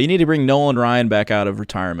 You need to bring Nolan Ryan back out of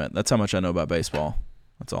retirement. That's how much I know about baseball.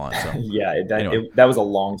 That's all I'm saying. Yeah, that was a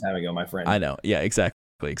long time ago, my friend. I know. Yeah,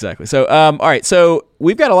 exactly. So all right. So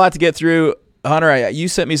we've got a lot to get through. Hunter, you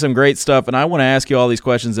sent me some great stuff, and I want to ask you all these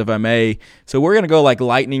questions if I may. So we're going to go like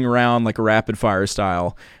lightning round, like a rapid fire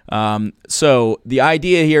style. So the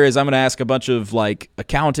idea here is I'm going to ask a bunch of like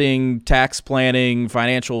accounting, tax planning,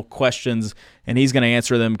 financial questions, and he's going to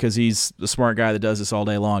answer them because he's the smart guy that does this all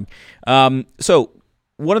day long. So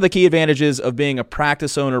one of the key advantages of being a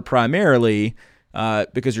practice owner primarily,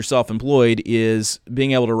 because you're self-employed, is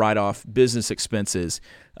being able to write off business expenses.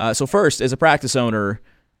 So first, as a practice owner,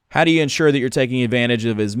 how do you ensure that you're taking advantage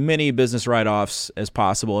of as many business write-offs as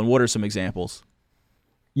possible, and what are some examples?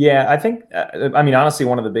 Yeah, I think, honestly,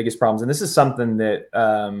 one of the biggest problems, and this is something that,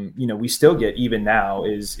 we still get even now,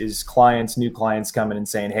 is new clients coming and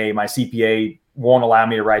saying, hey, my CPA won't allow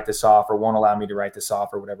me to write this off or won't allow me to write this off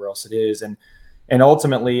or whatever else it is. And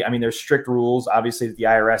ultimately, there's strict rules. Obviously, the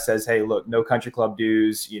IRS says, hey, look, no country club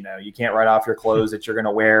dues, you can't write off your clothes that you're going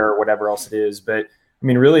to wear or whatever else it is. But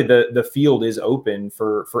really, the field is open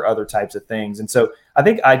for other types of things. And so I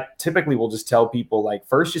think I typically will just tell people, like,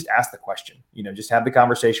 first, just ask the question, just have the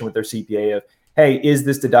conversation with their CPA of, hey, is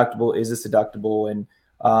this deductible? Is this deductible?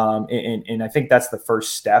 And I think that's the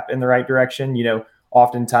first step in the right direction.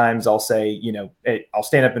 Oftentimes I'll say, I'll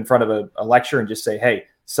stand up in front of a lecture and just say, hey,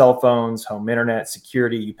 cell phones, home internet,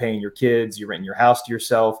 security, you paying your kids, you're renting your house to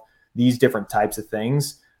yourself, these different types of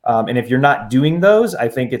things. And if you're not doing those, I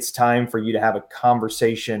think it's time for you to have a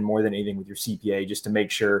conversation more than anything with your CPA, just to make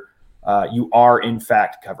sure you are in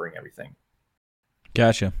fact covering everything.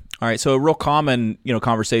 Gotcha. All right. So a real common,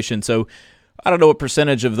 conversation. So I don't know what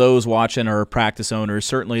percentage of those watching are practice owners.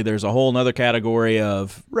 Certainly there's a whole nother category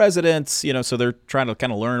of residents, so they're trying to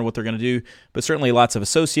kind of learn what they're going to do, but certainly lots of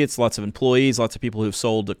associates, lots of employees, lots of people who've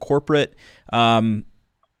sold to corporate.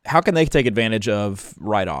 How can they take advantage of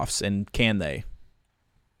write-offs, and can they?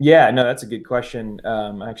 Yeah, no, that's a good question.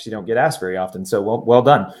 I actually don't get asked very often, so well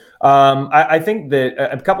done. I think that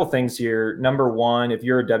a couple things here. Number one, if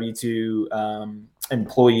you're a W-2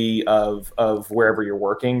 employee of wherever you're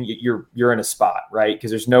working, you're in a spot, right? Because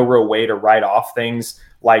there's no real way to write off things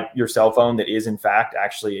like your cell phone that is in fact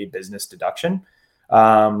actually a business deduction.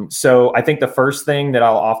 So I think the first thing that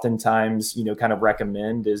I'll oftentimes kind of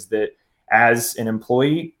recommend is that, as an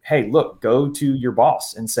employee, hey, look, go to your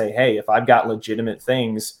boss and say, hey, if I've got legitimate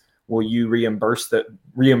things, will you reimburse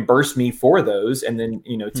me for those, and then,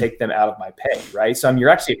 take them out of my pay, right? So you're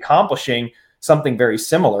actually accomplishing something very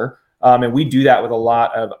similar. And we do that with a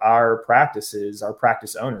lot of our practices, our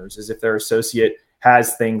practice owners, is if their associate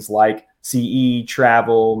has things like CE,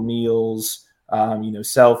 travel, meals,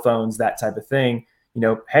 cell phones, that type of thing,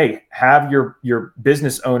 hey, have your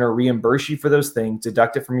business owner reimburse you for those things,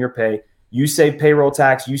 deduct it from your pay. You save payroll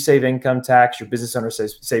tax, you save income tax, your business owner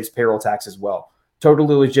saves payroll tax as well.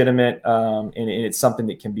 Totally legitimate, and it's something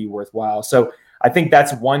that can be worthwhile. So I think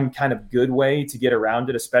that's one kind of good way to get around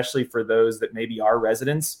it, especially for those that maybe are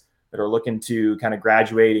residents that are looking to kind of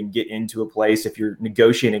graduate and get into a place. If you're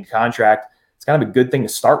negotiating a contract, it's kind of a good thing to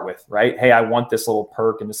start with, right? Hey, I want this little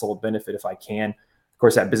perk and this little benefit if I can. Of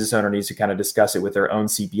course, that business owner needs to kind of discuss it with their own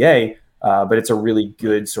CPA. but it's a really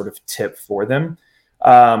good sort of tip for them.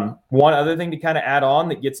 One other thing to kind of add on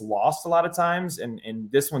that gets lost a lot of times, and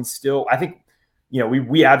this one's still, I think,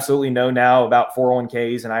 we absolutely know now about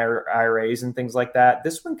 401ks and IRAs and things like that.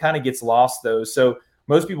 This one kind of gets lost though. So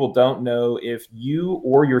most people don't know if you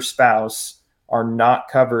or your spouse are not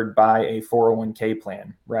covered by a 401k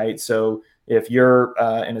plan, right? So if you're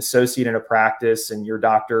an associate in a practice and your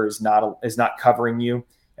doctor is not covering you,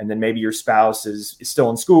 and then maybe your spouse is still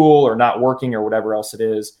in school or not working or whatever else it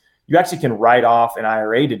is, you actually can write off an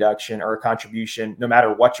IRA deduction or a contribution no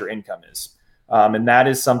matter what your income is. And that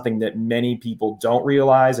is something that many people don't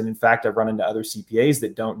realize. And in fact, I've run into other CPAs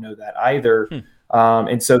that don't know that either.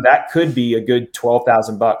 And so that could be a good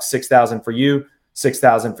 $12,000, $6,000 for you,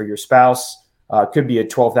 $6,000 for your spouse. Could be a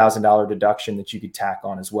 $12,000 deduction that you could tack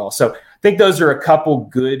on as well. So I think those are a couple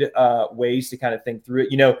good ways to kind of think through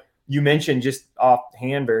it. You mentioned just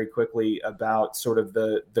offhand very quickly about sort of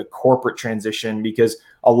the corporate transition, because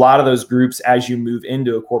a lot of those groups, as you move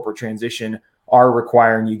into a corporate transition, are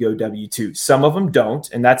requiring you go W-2. Some of them don't.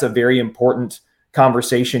 And that's a very important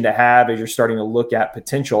conversation to have as you're starting to look at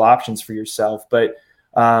potential options for yourself. But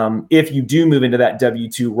if you do move into that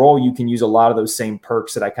W-2 role, you can use a lot of those same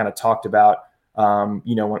perks that I kind of talked about,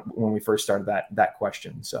 when we first started that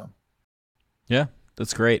question. So, yeah.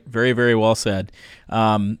 That's great. Very, very well said.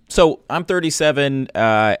 So I'm 37.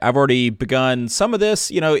 I've already begun some of this.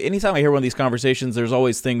 Anytime I hear one of these conversations, there's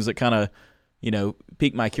always things that kind of,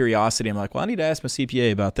 pique my curiosity. I'm like, well, I need to ask my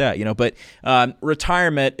CPA about that, But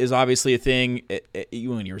retirement is obviously a thing.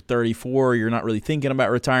 When you're 34, you're not really thinking about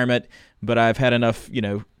retirement. But I've had enough,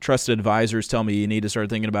 trusted advisors tell me you need to start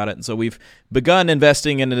thinking about it. And so we've begun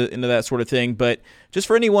investing into that sort of thing. But just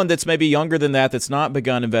for anyone that's maybe younger than that, that's not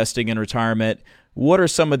begun investing in retirement, what are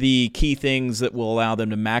some of the key things that will allow them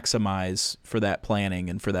to maximize for that planning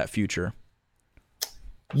and for that future?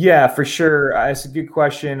 Yeah, for sure. It's a good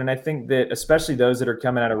question. And I think that especially those that are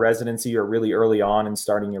coming out of residency or really early on and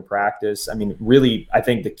starting your practice, really, I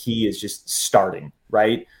think the key is just starting,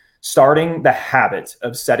 right? Starting the habit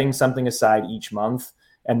of setting something aside each month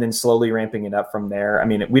and then slowly ramping it up from there.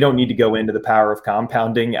 We don't need to go into the power of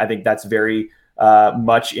compounding. I think that's very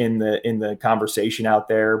much in the conversation out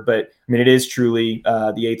there, but it is truly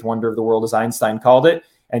the eighth wonder of the world, as Einstein called it.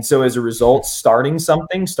 And so as a result, starting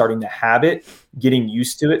the habit, getting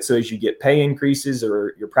used to it. So as you get pay increases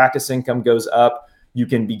or your practice income goes up, you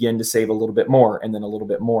can begin to save a little bit more and then a little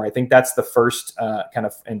bit more. I think that's the first kind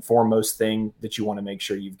of and foremost thing that you want to make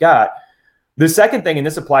sure you've got. The second thing, and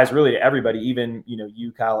this applies really to everybody, even,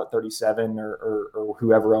 you, Kyle, at 37 or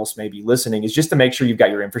whoever else may be listening, is just to make sure you've got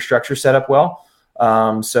your infrastructure set up well.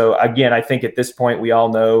 So again, I think at this point, we all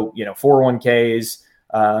know, 401ks,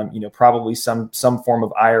 probably some form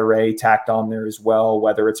of IRA tacked on there as well,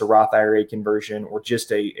 whether it's a Roth IRA conversion or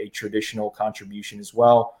just a traditional contribution as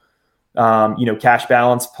well. Cash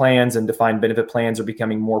balance plans and defined benefit plans are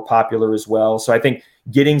becoming more popular as well. So I think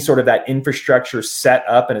getting sort of that infrastructure set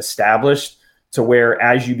up and established to where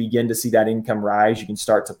as you begin to see that income rise, you can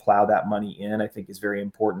start to plow that money in, I think is very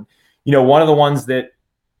important. One of the ones that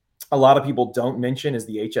a lot of people don't mention is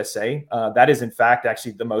the HSA. That is in fact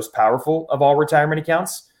actually the most powerful of all retirement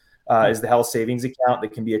accounts, is the health savings account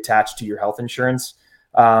that can be attached to your health insurance.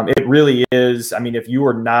 It really is. If you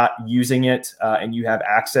are not using it and you have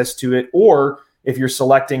access to it, or if you're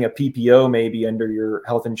selecting a PPO maybe under your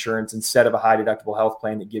health insurance instead of a high deductible health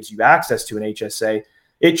plan that gives you access to an HSA,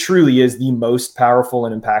 it truly is the most powerful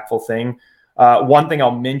and impactful thing. One thing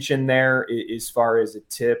I'll mention there as far as a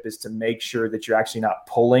tip is to make sure that you're actually not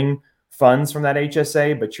pulling funds from that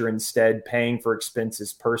HSA, but you're instead paying for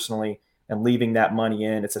expenses personally and leaving that money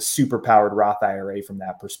in. It's a super powered Roth IRA from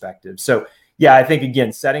that perspective. So yeah, I think,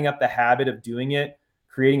 again, setting up the habit of doing it,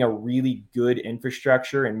 creating a really good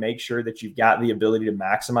infrastructure and make sure that you've got the ability to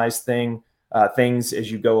maximize things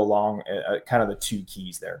as you go along, kind of the two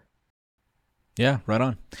keys there. Yeah, right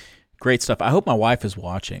on. Great stuff. I hope my wife is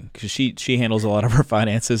watching because she handles a lot of our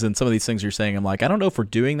finances, and some of these things you're saying, I'm like, I don't know if we're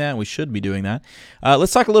doing that. We should be doing that.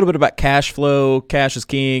 Let's talk a little bit about cash flow. Cash is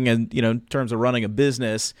king, and in terms of running a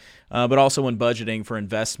business, but also in budgeting for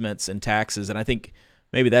investments and taxes. And I think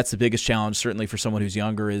maybe that's the biggest challenge, certainly for someone who's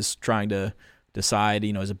younger, is trying to decide,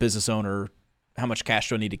 as a business owner, how much cash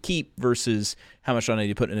do I need to keep versus how much do I need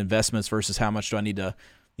to put in investments versus how much do I need to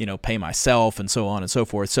pay myself, and so on and so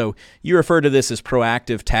forth. So you refer to this as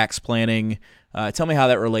proactive tax planning. Tell me how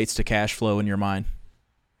that relates to cash flow in your mind.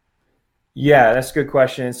 Yeah, that's a good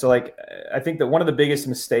question. So I think that one of the biggest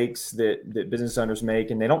mistakes that business owners make,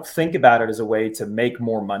 and they don't think about it as a way to make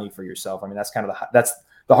more money for yourself. That's kind of that's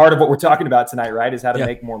the heart of what we're talking about tonight, right? Is how to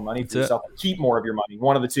make more money for yourself, keep more of your money,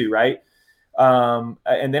 one of the two, right?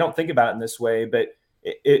 And they don't think about it in this way. But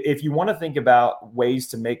if you want to think about ways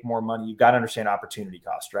to make more money, you've got to understand opportunity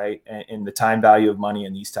cost, right? And the time value of money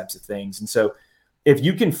and these types of things. And so if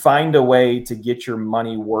you can find a way to get your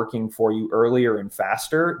money working for you earlier and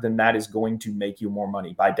faster, then that is going to make you more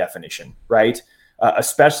money by definition, right?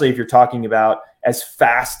 Especially if you're talking about as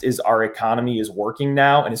fast as our economy is working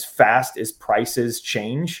now and as fast as prices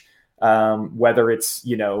change, whether it's,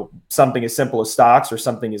 something as simple as stocks or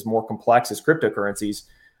something as more complex as cryptocurrencies,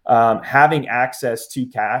 having access to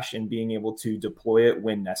cash and being able to deploy it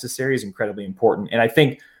when necessary is incredibly important. And I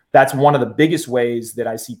think that's one of the biggest ways that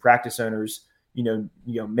I see practice owners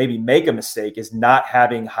maybe make a mistake is not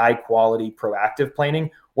having high quality proactive planning.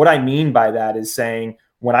 What I mean by that is saying,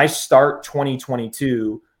 when I start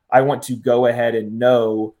 2022, I want to go ahead and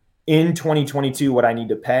know in 2022 what I need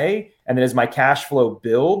to pay. And then as my cash flow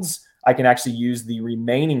builds, I can actually use the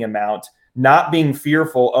remaining amount, not being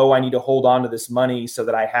fearful, oh, I need to hold on to this money so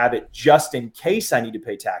that I have it just in case I need to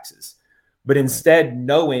pay taxes. But instead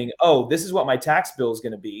knowing, oh, this is what my tax bill is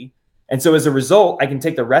going to be. And so as a result, I can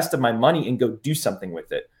take the rest of my money and go do something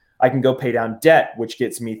with it. I can go pay down debt, which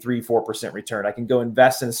gets me 3-4% return. I can go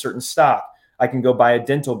invest in a certain stock. I can go buy a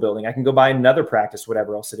dental building. I can go buy another practice,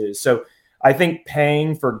 whatever else it is. So I think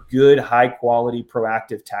paying for good, high quality,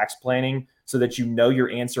 proactive tax planning so that you know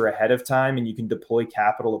your answer ahead of time and you can deploy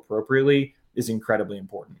capital appropriately is incredibly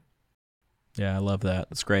important. Yeah, I love that.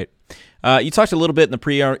 That's great. You talked a little bit in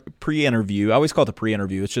the pre-interview. I always call it the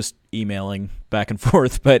pre-interview. It's just emailing back and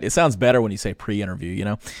forth, but it sounds better when you say pre-interview,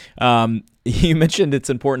 You mentioned it's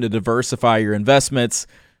important to diversify your investments.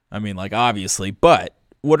 I mean, obviously, but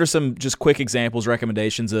what are some just quick examples,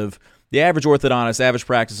 recommendations of the average orthodontist, average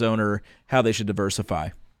practice owner, how they should diversify?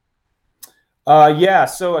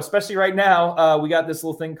 So especially right now, we got this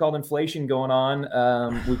little thing called inflation going on.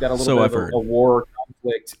 We've got a little bit of a war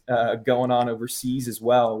conflict going on overseas as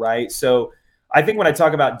well, right? So I think when I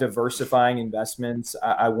talk about diversifying investments,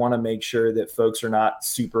 I want to make sure that folks are not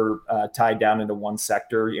super tied down into one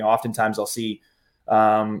sector. Oftentimes I'll see,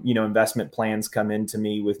 investment plans come into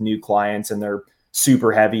me with new clients and they're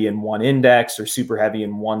super heavy in one index or super heavy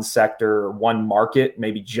in one sector or one market,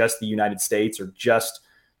 maybe just the United States or just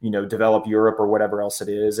develop Europe or whatever else it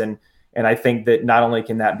is. And I think that not only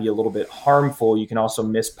can that be a little bit harmful, you can also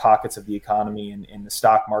miss pockets of the economy and the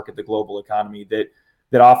stock market, the global economy that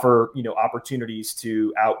offer, opportunities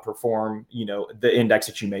to outperform, the index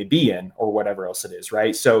that you may be in or whatever else it is.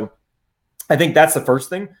 Right. So I think that's the first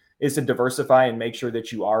thing, is to diversify and make sure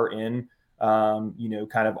that you are in,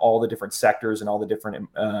 kind of all the different sectors and all the different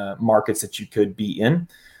markets that you could be in.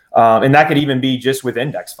 And that could even be just with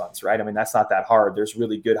index funds, right? I mean, that's not that hard. There's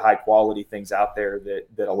really good, high quality things out there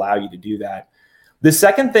that allow you to do that. The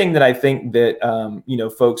second thing that I think that,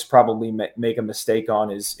 folks probably make a mistake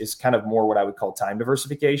on is kind of more what I would call time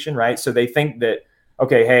diversification, right? So they think that,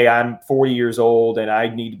 okay, hey, I'm 40 years old and I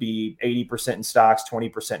need to be 80% in stocks,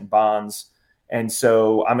 20% in bonds. And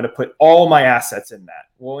so I'm going to put all my assets in that.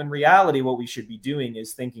 Well, in reality, what we should be doing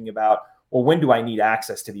is thinking about, well, when do I need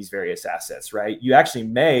access to these various assets, right? You actually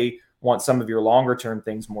may want some of your longer term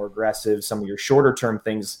things more aggressive, some of your shorter term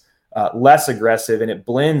things less aggressive, and it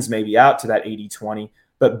blends maybe out to that 80-20,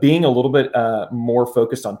 but being a little bit more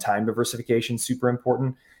focused on time diversification, super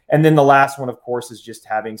important. And then the last one, of course, is just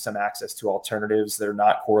having some access to alternatives that are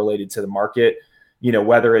not correlated to the market,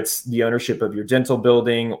 whether it's the ownership of your dental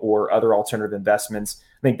building or other alternative investments.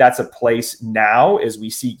 I think that's a place now as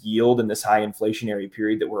we seek yield in this high inflationary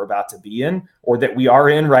period that we're about to be in, or that we are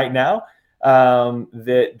in right now,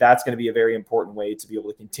 that's going to be a very important way to be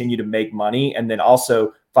able to continue to make money and then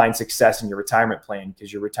also find success in your retirement plan,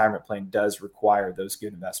 because your retirement plan does require those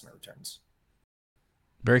good investment returns.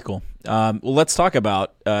 Very cool. Well, let's talk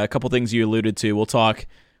about a couple things you alluded to.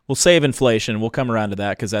 We'll save inflation. We'll come around to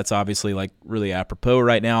that because that's obviously really apropos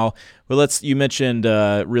right now. But you mentioned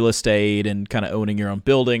real estate and kind of owning your own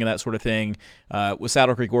building and that sort of thing. With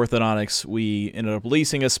Saddle Creek Orthodontics, we ended up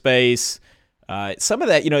leasing a space. Some of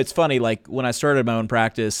that, it's funny, when I started my own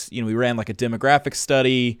practice, we ran a demographic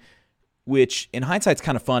study, which in hindsight's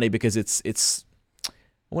kind of funny because it's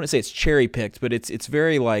I wouldn't say it's cherry picked, but it's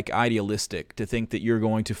very idealistic to think that you're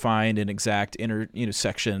going to find an exact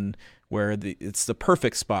intersection where it's the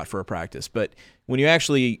perfect spot for a practice. But when you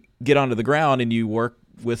actually get onto the ground and you work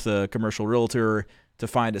with a commercial realtor to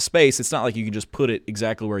find a space, it's not like you can just put it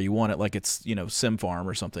exactly where you want it, like it's Sim Farm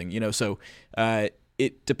or something. So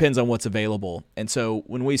it depends on what's available. And so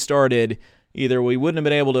when we started, either we wouldn't have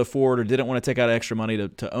been able to afford or didn't want to take out extra money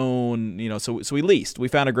to own, so we leased. We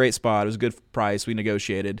found a great spot. It was a good price. We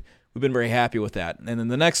negotiated. We've been very happy with that. And then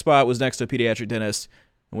the next spot was next to a pediatric dentist.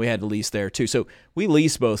 and we had to lease there too. So we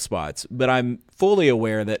lease both spots, but I'm fully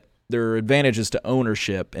aware that there are advantages to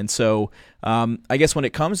ownership. And so I guess when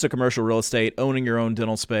it comes to commercial real estate, owning your own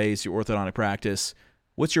dental space, your orthodontic practice,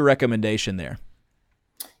 what's your recommendation there?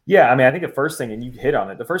 Yeah, I mean, I think the first thing, and you hit on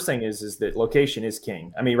it, the first thing is that location is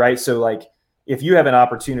king. I mean, right? So like if you have an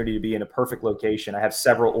opportunity to be in a perfect location, I have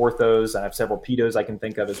several orthos, I have several pedos I can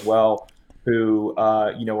think of as well, who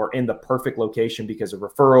are in the perfect location because of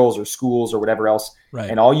referrals or schools or whatever else. Right.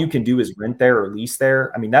 And all you can do is rent there or lease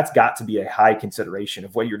there. I mean, that's got to be a high consideration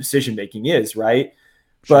of what your decision making is, right?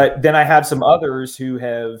 Sure. But then I have some others who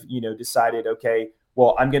have, decided, okay,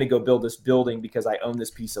 well, I'm going to go build this building because I own this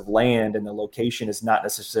piece of land and the location is not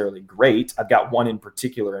necessarily great. I've got one in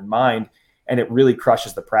particular in mind, and it really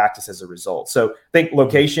crushes the practice as a result. So I think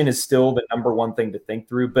location is still the number one thing to think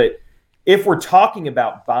through. But if we're talking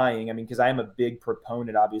about buying, I mean, because I am a big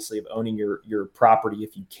proponent, obviously, of owning your property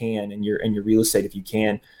if you can, and your real estate if you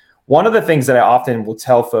can. One of the things that I often will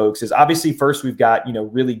tell folks is obviously first we've got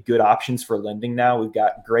really good options for lending now. We've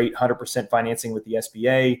got great 100% financing with the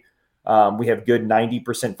SBA. We have good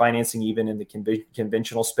 90% financing even in the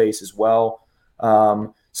conventional space as well.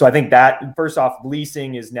 So I think that first off,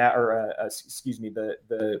 leasing is now,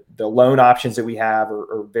 the loan options that we have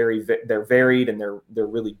are they're varied and they're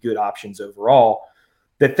really good options overall.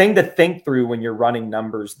 The thing to think through when you're running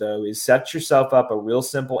numbers though is set yourself up a real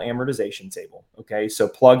simple amortization table. Okay, so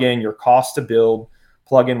plug in your cost to build,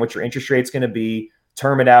 plug in what your interest rate's going to be,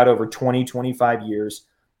 term it out over 20, 25 years.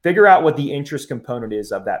 Figure out what the interest component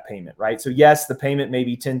is of that payment, right? So yes, the payment may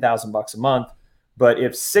be $10,000 a month, but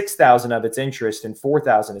if 6,000 of it's interest and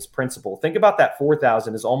 4,000 is principal, think about that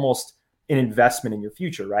 4,000 as almost an investment in your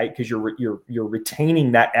future, right? Because you're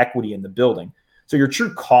retaining that equity in the building. So your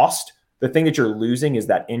true cost, the thing that you're losing, is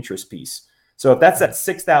that interest piece. So if that's that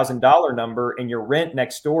 $6,000 number and your rent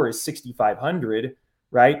next door is $6,500,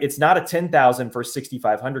 right? It's not a $10,000 for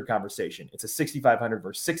 $6,500 conversation. It's a $6,500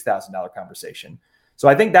 versus $6,000 conversation. So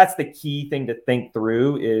I think that's the key thing to think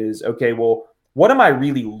through is, okay, well, what am I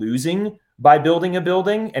really losing by building a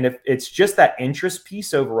building? And if it's just that interest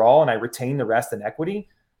piece overall and I retain the rest in equity,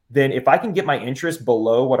 then if I can get my interest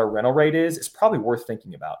below what a rental rate is, it's probably worth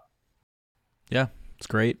thinking about. Yeah, it's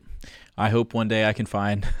great. I hope one day I can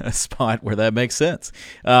find a spot where that makes sense.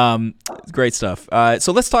 Great stuff.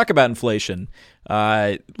 So let's talk about inflation.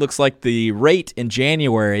 Looks like the rate in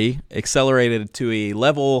January accelerated to a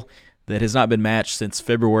level that has not been matched since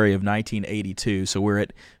February of 1982. So we're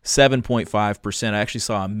at 7.5%. I actually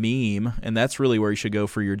saw a meme, and that's really where you should go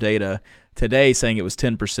for your data today, saying it was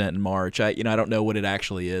 10% in March. I don't know what it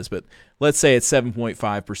actually is, but let's say it's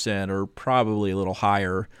 7.5% or probably a little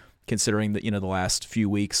higher considering that, the last few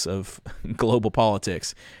weeks of global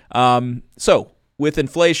politics. So with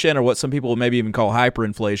inflation, or what some people maybe even call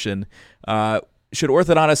hyperinflation, should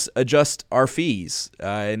orthodontists adjust our fees?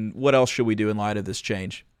 And what else should we do in light of this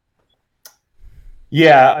change?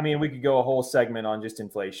 Yeah, I mean, we could go a whole segment on just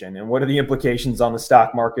inflation and what are the implications on the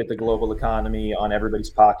stock market, the global economy, on everybody's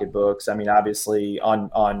pocketbooks. I mean, obviously on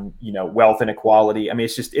wealth inequality. I mean,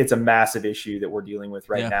 it's a massive issue that we're dealing with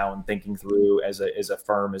right now and thinking through as a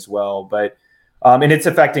firm as well. But and it's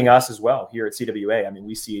affecting us as well here at CWA. I mean,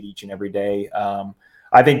 we see it each and every day.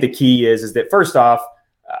 I think the key is that first off,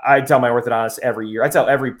 I tell my orthodontists every year, I tell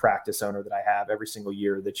every practice owner that I have every single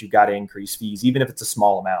year that you've got to increase fees, even if it's a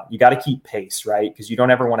small amount. You got to keep pace, right? Because you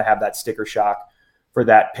don't ever want to have that sticker shock for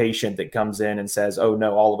that patient that comes in and says, oh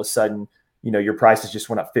no, all of a sudden, your prices just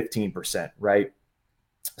went up 15%, right?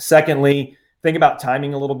 Secondly, think about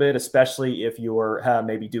timing a little bit, especially if you're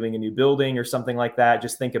maybe doing a new building or something like that.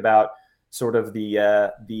 Just think about sort of the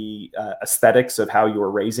aesthetics of how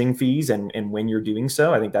you're raising fees and when you're doing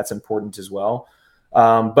so. I think that's important as well.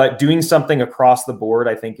 But doing something across the board,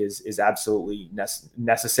 I think, is absolutely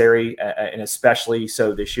necessary, and especially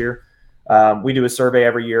so this year. We do a survey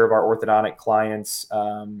every year of our orthodontic clients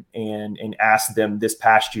and asked them this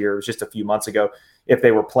past year, it was just a few months ago, if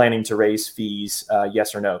they were planning to raise fees,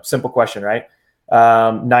 yes or no. Simple question, right?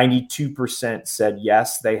 92% said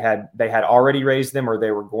yes, they had already raised them or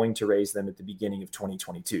they were going to raise them at the beginning of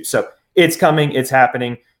 2022. So it's coming, it's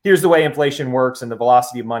happening. Here's the way inflation works and the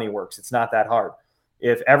velocity of money works. It's not that hard.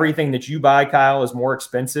 If everything that you buy, Kyle, is more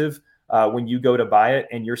expensive when you go to buy it,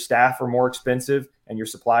 and your staff are more expensive and your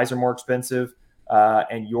supplies are more expensive,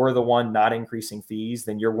 and you're the one not increasing fees,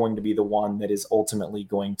 then you're going to be the one that is ultimately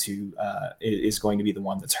going to be the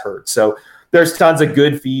one that's hurt. So there's tons of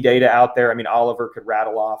good fee data out there. I mean, Oliver could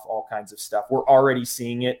rattle off all kinds of stuff. We're already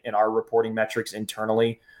seeing it in our reporting metrics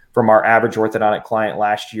internally from our average orthodontic client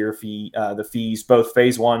last year. The fees, both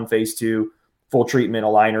phase 1, phase 2, full treatment,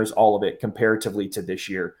 aligners, all of it comparatively to this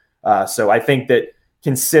year. So I think that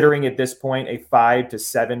considering at this point a 5 to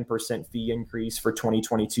 7% fee increase for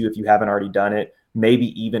 2022 if you haven't already done it, maybe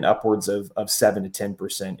even upwards of 7 to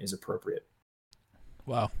 10% is appropriate.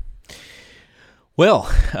 Wow.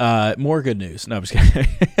 Well, more good news. No, I'm just kidding.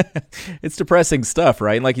 It's depressing stuff,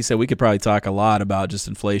 right? And like you said, we could probably talk a lot about just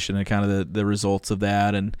inflation and kind of the results of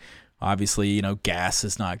that. And obviously, gas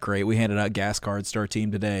is not great. We handed out gas cards to our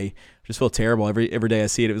team today. I just feel terrible. Every day I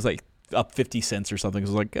see it, it was like up 50 cents or something. It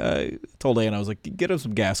was like, I told Ann, I was like, get us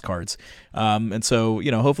some gas cards. And so,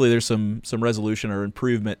 hopefully there's some resolution or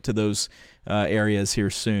improvement to those areas here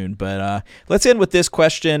soon. But let's end with this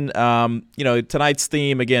question. Tonight's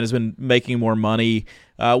theme, again, has been making more money.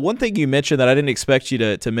 One thing you mentioned that I didn't expect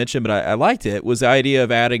you to mention, but I liked it, was the idea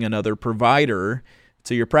of adding another provider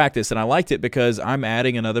to your practice. And I liked it because I'm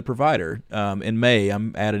adding another provider. In May,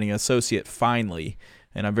 I'm adding an associate finally,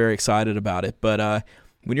 and I'm very excited about it. But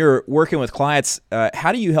when you're working with clients,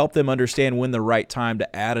 how do you help them understand when the right time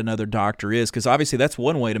to add another doctor is? Because obviously that's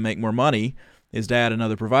one way to make more money, is to add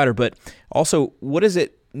another provider. But also, what does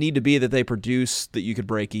it need to be that they produce that you could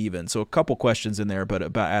break even? So a couple questions in there, but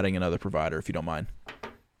about adding another provider, if you don't mind.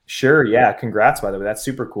 Sure. Yeah. Congrats, by the way. That's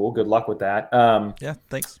super cool. Good luck with that. Yeah,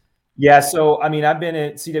 thanks. Yeah. So, I've been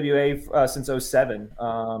at CWA since 2007,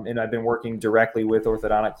 and I've been working directly with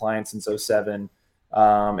orthodontic clients since 2007.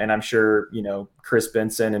 And I'm sure, Chris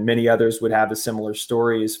Benson and many others would have a similar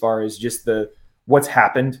story as far as just what's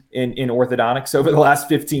happened in orthodontics over the last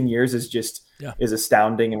 15 years is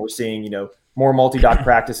astounding. And we're seeing, more multi-doc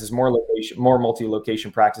practices, more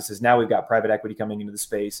multi-location practices. Now we've got private equity coming into the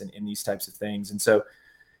space and these types of things. And so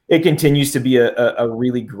it continues to be a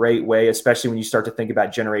really great way, especially when you start to think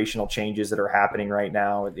about generational changes that are happening right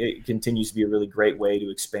now. It continues to be a really great way to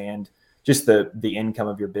expand just the income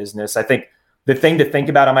of your business. I think the thing to think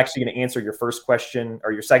about, I'm actually going to answer your first question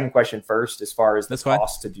or your second question first, as far as the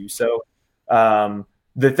cost to do so.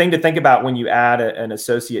 The thing to think about when you add an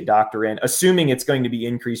associate doctor in, assuming it's going to be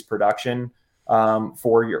increased production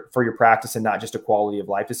for your practice and not just a quality of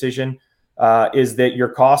life decision, is that your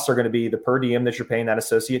costs are going to be the per diem that you're paying that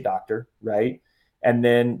associate doctor, right? And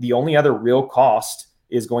then the only other real cost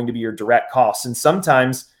is going to be your direct costs. And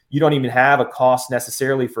sometimes you don't even have a cost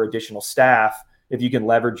necessarily for additional staff if you can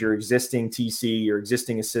leverage your existing TC, your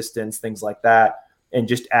existing assistants, things like that, and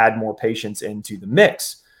just add more patients into the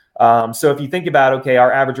mix. So if you think about, okay,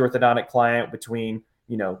 our average orthodontic client between,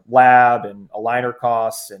 lab and aligner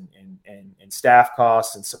costs and staff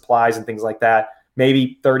costs and supplies and things like that,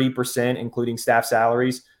 maybe 30%, including staff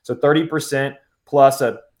salaries. So 30% plus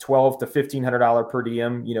a $1,200 to $1,500 per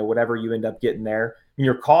diem, whatever you end up getting there.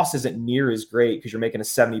 Your cost isn't near as great because you're making a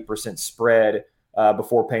 70% spread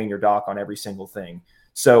before paying your doc on every single thing.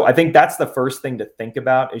 So I think that's the first thing to think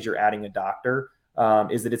about as you're adding a doctor,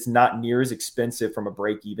 is that it's not near as expensive from a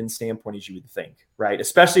break-even standpoint as you would think, right?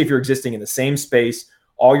 Especially if you're existing in the same space,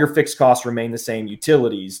 all your fixed costs remain the same,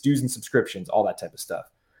 utilities, dues and subscriptions, all that type of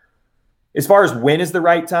stuff. As far as when is the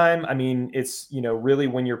right time, it's, really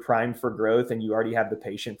when you're primed for growth and you already have the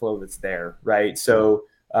patient flow that's there, right? So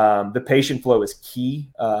the patient flow is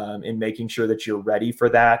key in making sure that you're ready for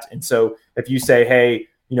that. And so if you say, hey,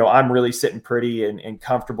 I'm really sitting pretty and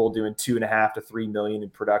comfortable doing 2.5 to 3 million in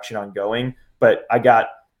production ongoing, but I got,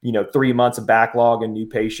 3 months of backlog and new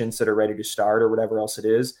patients that are ready to start or whatever else it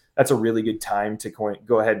is, that's a really good time to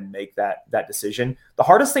go ahead and make that decision. The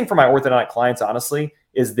hardest thing for my orthodontic clients, honestly,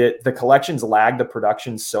 is that the collections lag the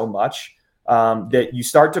production so much that you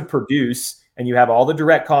start to produce and you have all the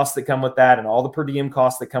direct costs that come with that and all the per diem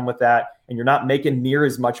costs that come with that, and you're not making near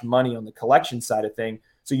as much money on the collection side of thing.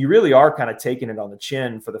 So you really are kind of taking it on the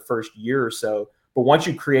chin for the first year or so. But once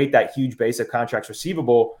you create that huge base of contracts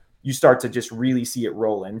receivable, you start to just really see it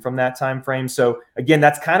roll in from that time frame. So again,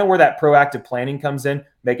 that's kind of where that proactive planning comes in,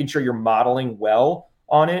 making sure you're modeling well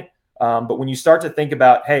on it. But when you start to think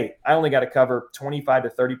about, hey, I only got to cover 25 to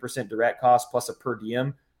 30% direct cost plus a per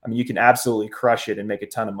diem, you can absolutely crush it and make a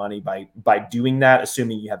ton of money by doing that,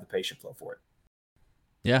 assuming you have the patient flow for it.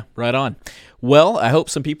 Yeah, right on. Well, I hope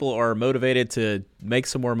some people are motivated to make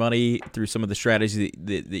some more money through some of the strategies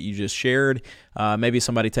that you just shared. Maybe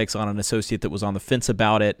somebody takes on an associate that was on the fence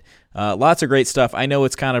about it. Lots of great stuff. I know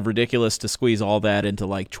it's kind of ridiculous to squeeze all that into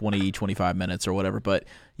like 20, 25 minutes or whatever, but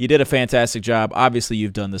you did a fantastic job. Obviously,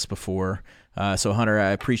 you've done this before. So, Hunter, I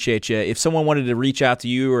appreciate you. If someone wanted to reach out to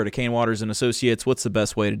you or to Cain Watters and Associates, what's the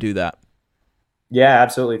best way to do that? Yeah,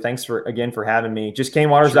 absolutely. Thanks for having me. Just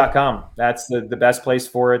cainwatters.com. Sure. That's the best place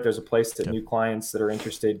for it. There's a place that new clients that are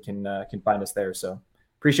interested can find us there. So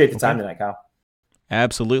appreciate the time tonight, Kyle.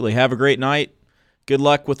 Absolutely. Have a great night. Good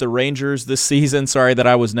luck with the Rangers this season. Sorry that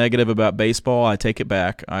I was negative about baseball. I take it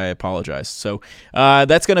back. I apologize. So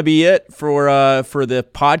that's going to be it for the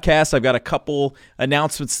podcast. I've got a couple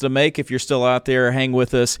announcements to make. If you're still out there, hang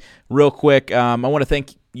with us real quick. I want to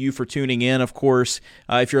thank you for tuning in, of course.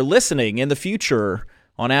 If you're listening in the future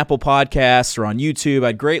on Apple Podcasts or on YouTube,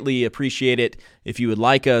 I'd greatly appreciate it if you would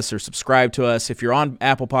like us or subscribe to us. If you're on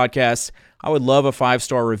Apple Podcasts, I would love a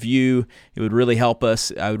 5-star review. It would really help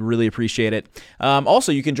us. I would really appreciate it.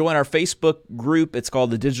 Also, you can join our Facebook group. It's called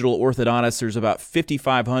The Digital Orthodontist. There's about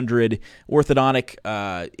 5,500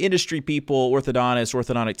 orthodontic industry people, orthodontists,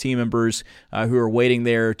 orthodontic team members who are waiting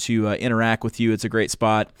there to interact with you. It's a great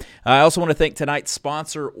spot. I also want to thank tonight's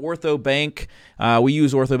sponsor, OrthoBank. We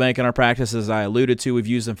use OrthoBank in our practice, as I alluded to. We've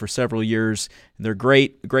used them for several years. They're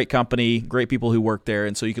great company, great people who work there,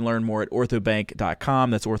 and so you can learn more at orthobank.com.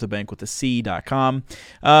 That's orthobank with a C.com.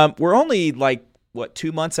 We're only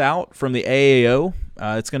 2 months out from the AAO.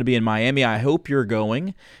 It's going to be in Miami. I hope you're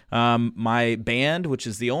going. My band, which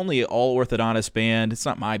is the only all-orthodontist band, it's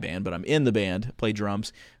not my band, but I'm in the band, play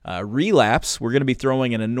drums, Relapse. We're going to be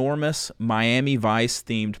throwing an enormous Miami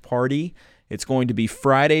Vice-themed party. It's going to be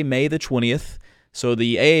Friday, May the 20th. So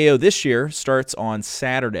the AAO this year starts on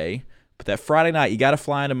Saturday. But that Friday night, you got to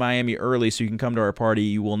fly into Miami early so you can come to our party.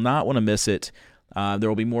 You will not want to miss it. There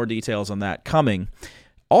will be more details on that coming.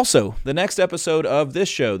 Also, the next episode of this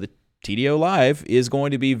show, the TDO Live, is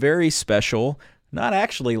going to be very special. Not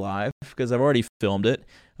actually live, because I've already filmed it.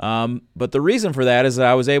 But the reason for that is that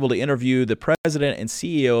I was able to interview the president and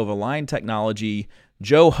CEO of Align Technology,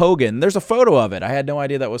 Joe Hogan. There's a photo of it. I had no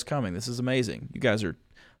idea that was coming. This is amazing. You guys are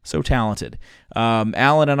so talented.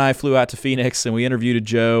 Alan and I flew out to Phoenix, and we interviewed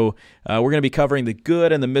Joe. We're going to be covering the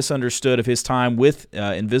good and the misunderstood of his time with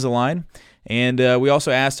Invisalign. And we also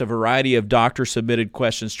asked a variety of doctor-submitted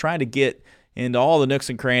questions, trying to get into all the nooks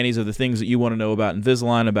and crannies of the things that you want to know about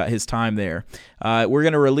Invisalign, about his time there. We're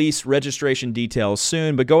going to release registration details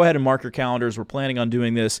soon, but go ahead and mark your calendars. We're planning on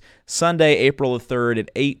doing this Sunday, April the 3rd at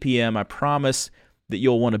 8 p.m. I promise that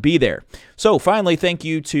you'll want to be there. So finally, thank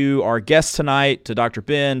you to our guests tonight, to Dr.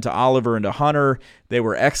 Ben, to Oliver, and to Hunter. They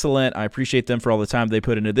were excellent. I appreciate them for all the time they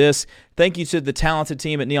put into this. Thank you to the talented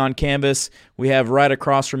team at Neon Canvas. We have right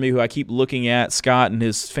across from me, who I keep looking at, Scott and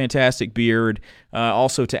his fantastic beard.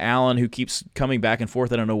 Also to Alan, who keeps coming back and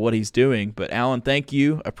forth. I don't know what he's doing, but Alan, thank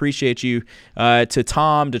you. Appreciate you. To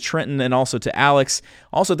Tom, to Trenton, and also to Alex.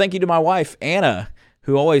 Also, thank you to my wife, Anna,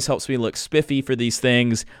 who always helps me look spiffy for these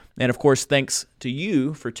things. And, of course, thanks to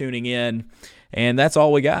you for tuning in. And that's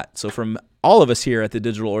all we got. So from all of us here at the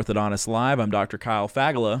Digital Orthodontist Live, I'm Dr. Kyle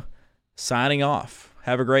Fagala, signing off.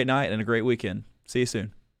 Have a great night and a great weekend. See you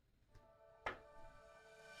soon.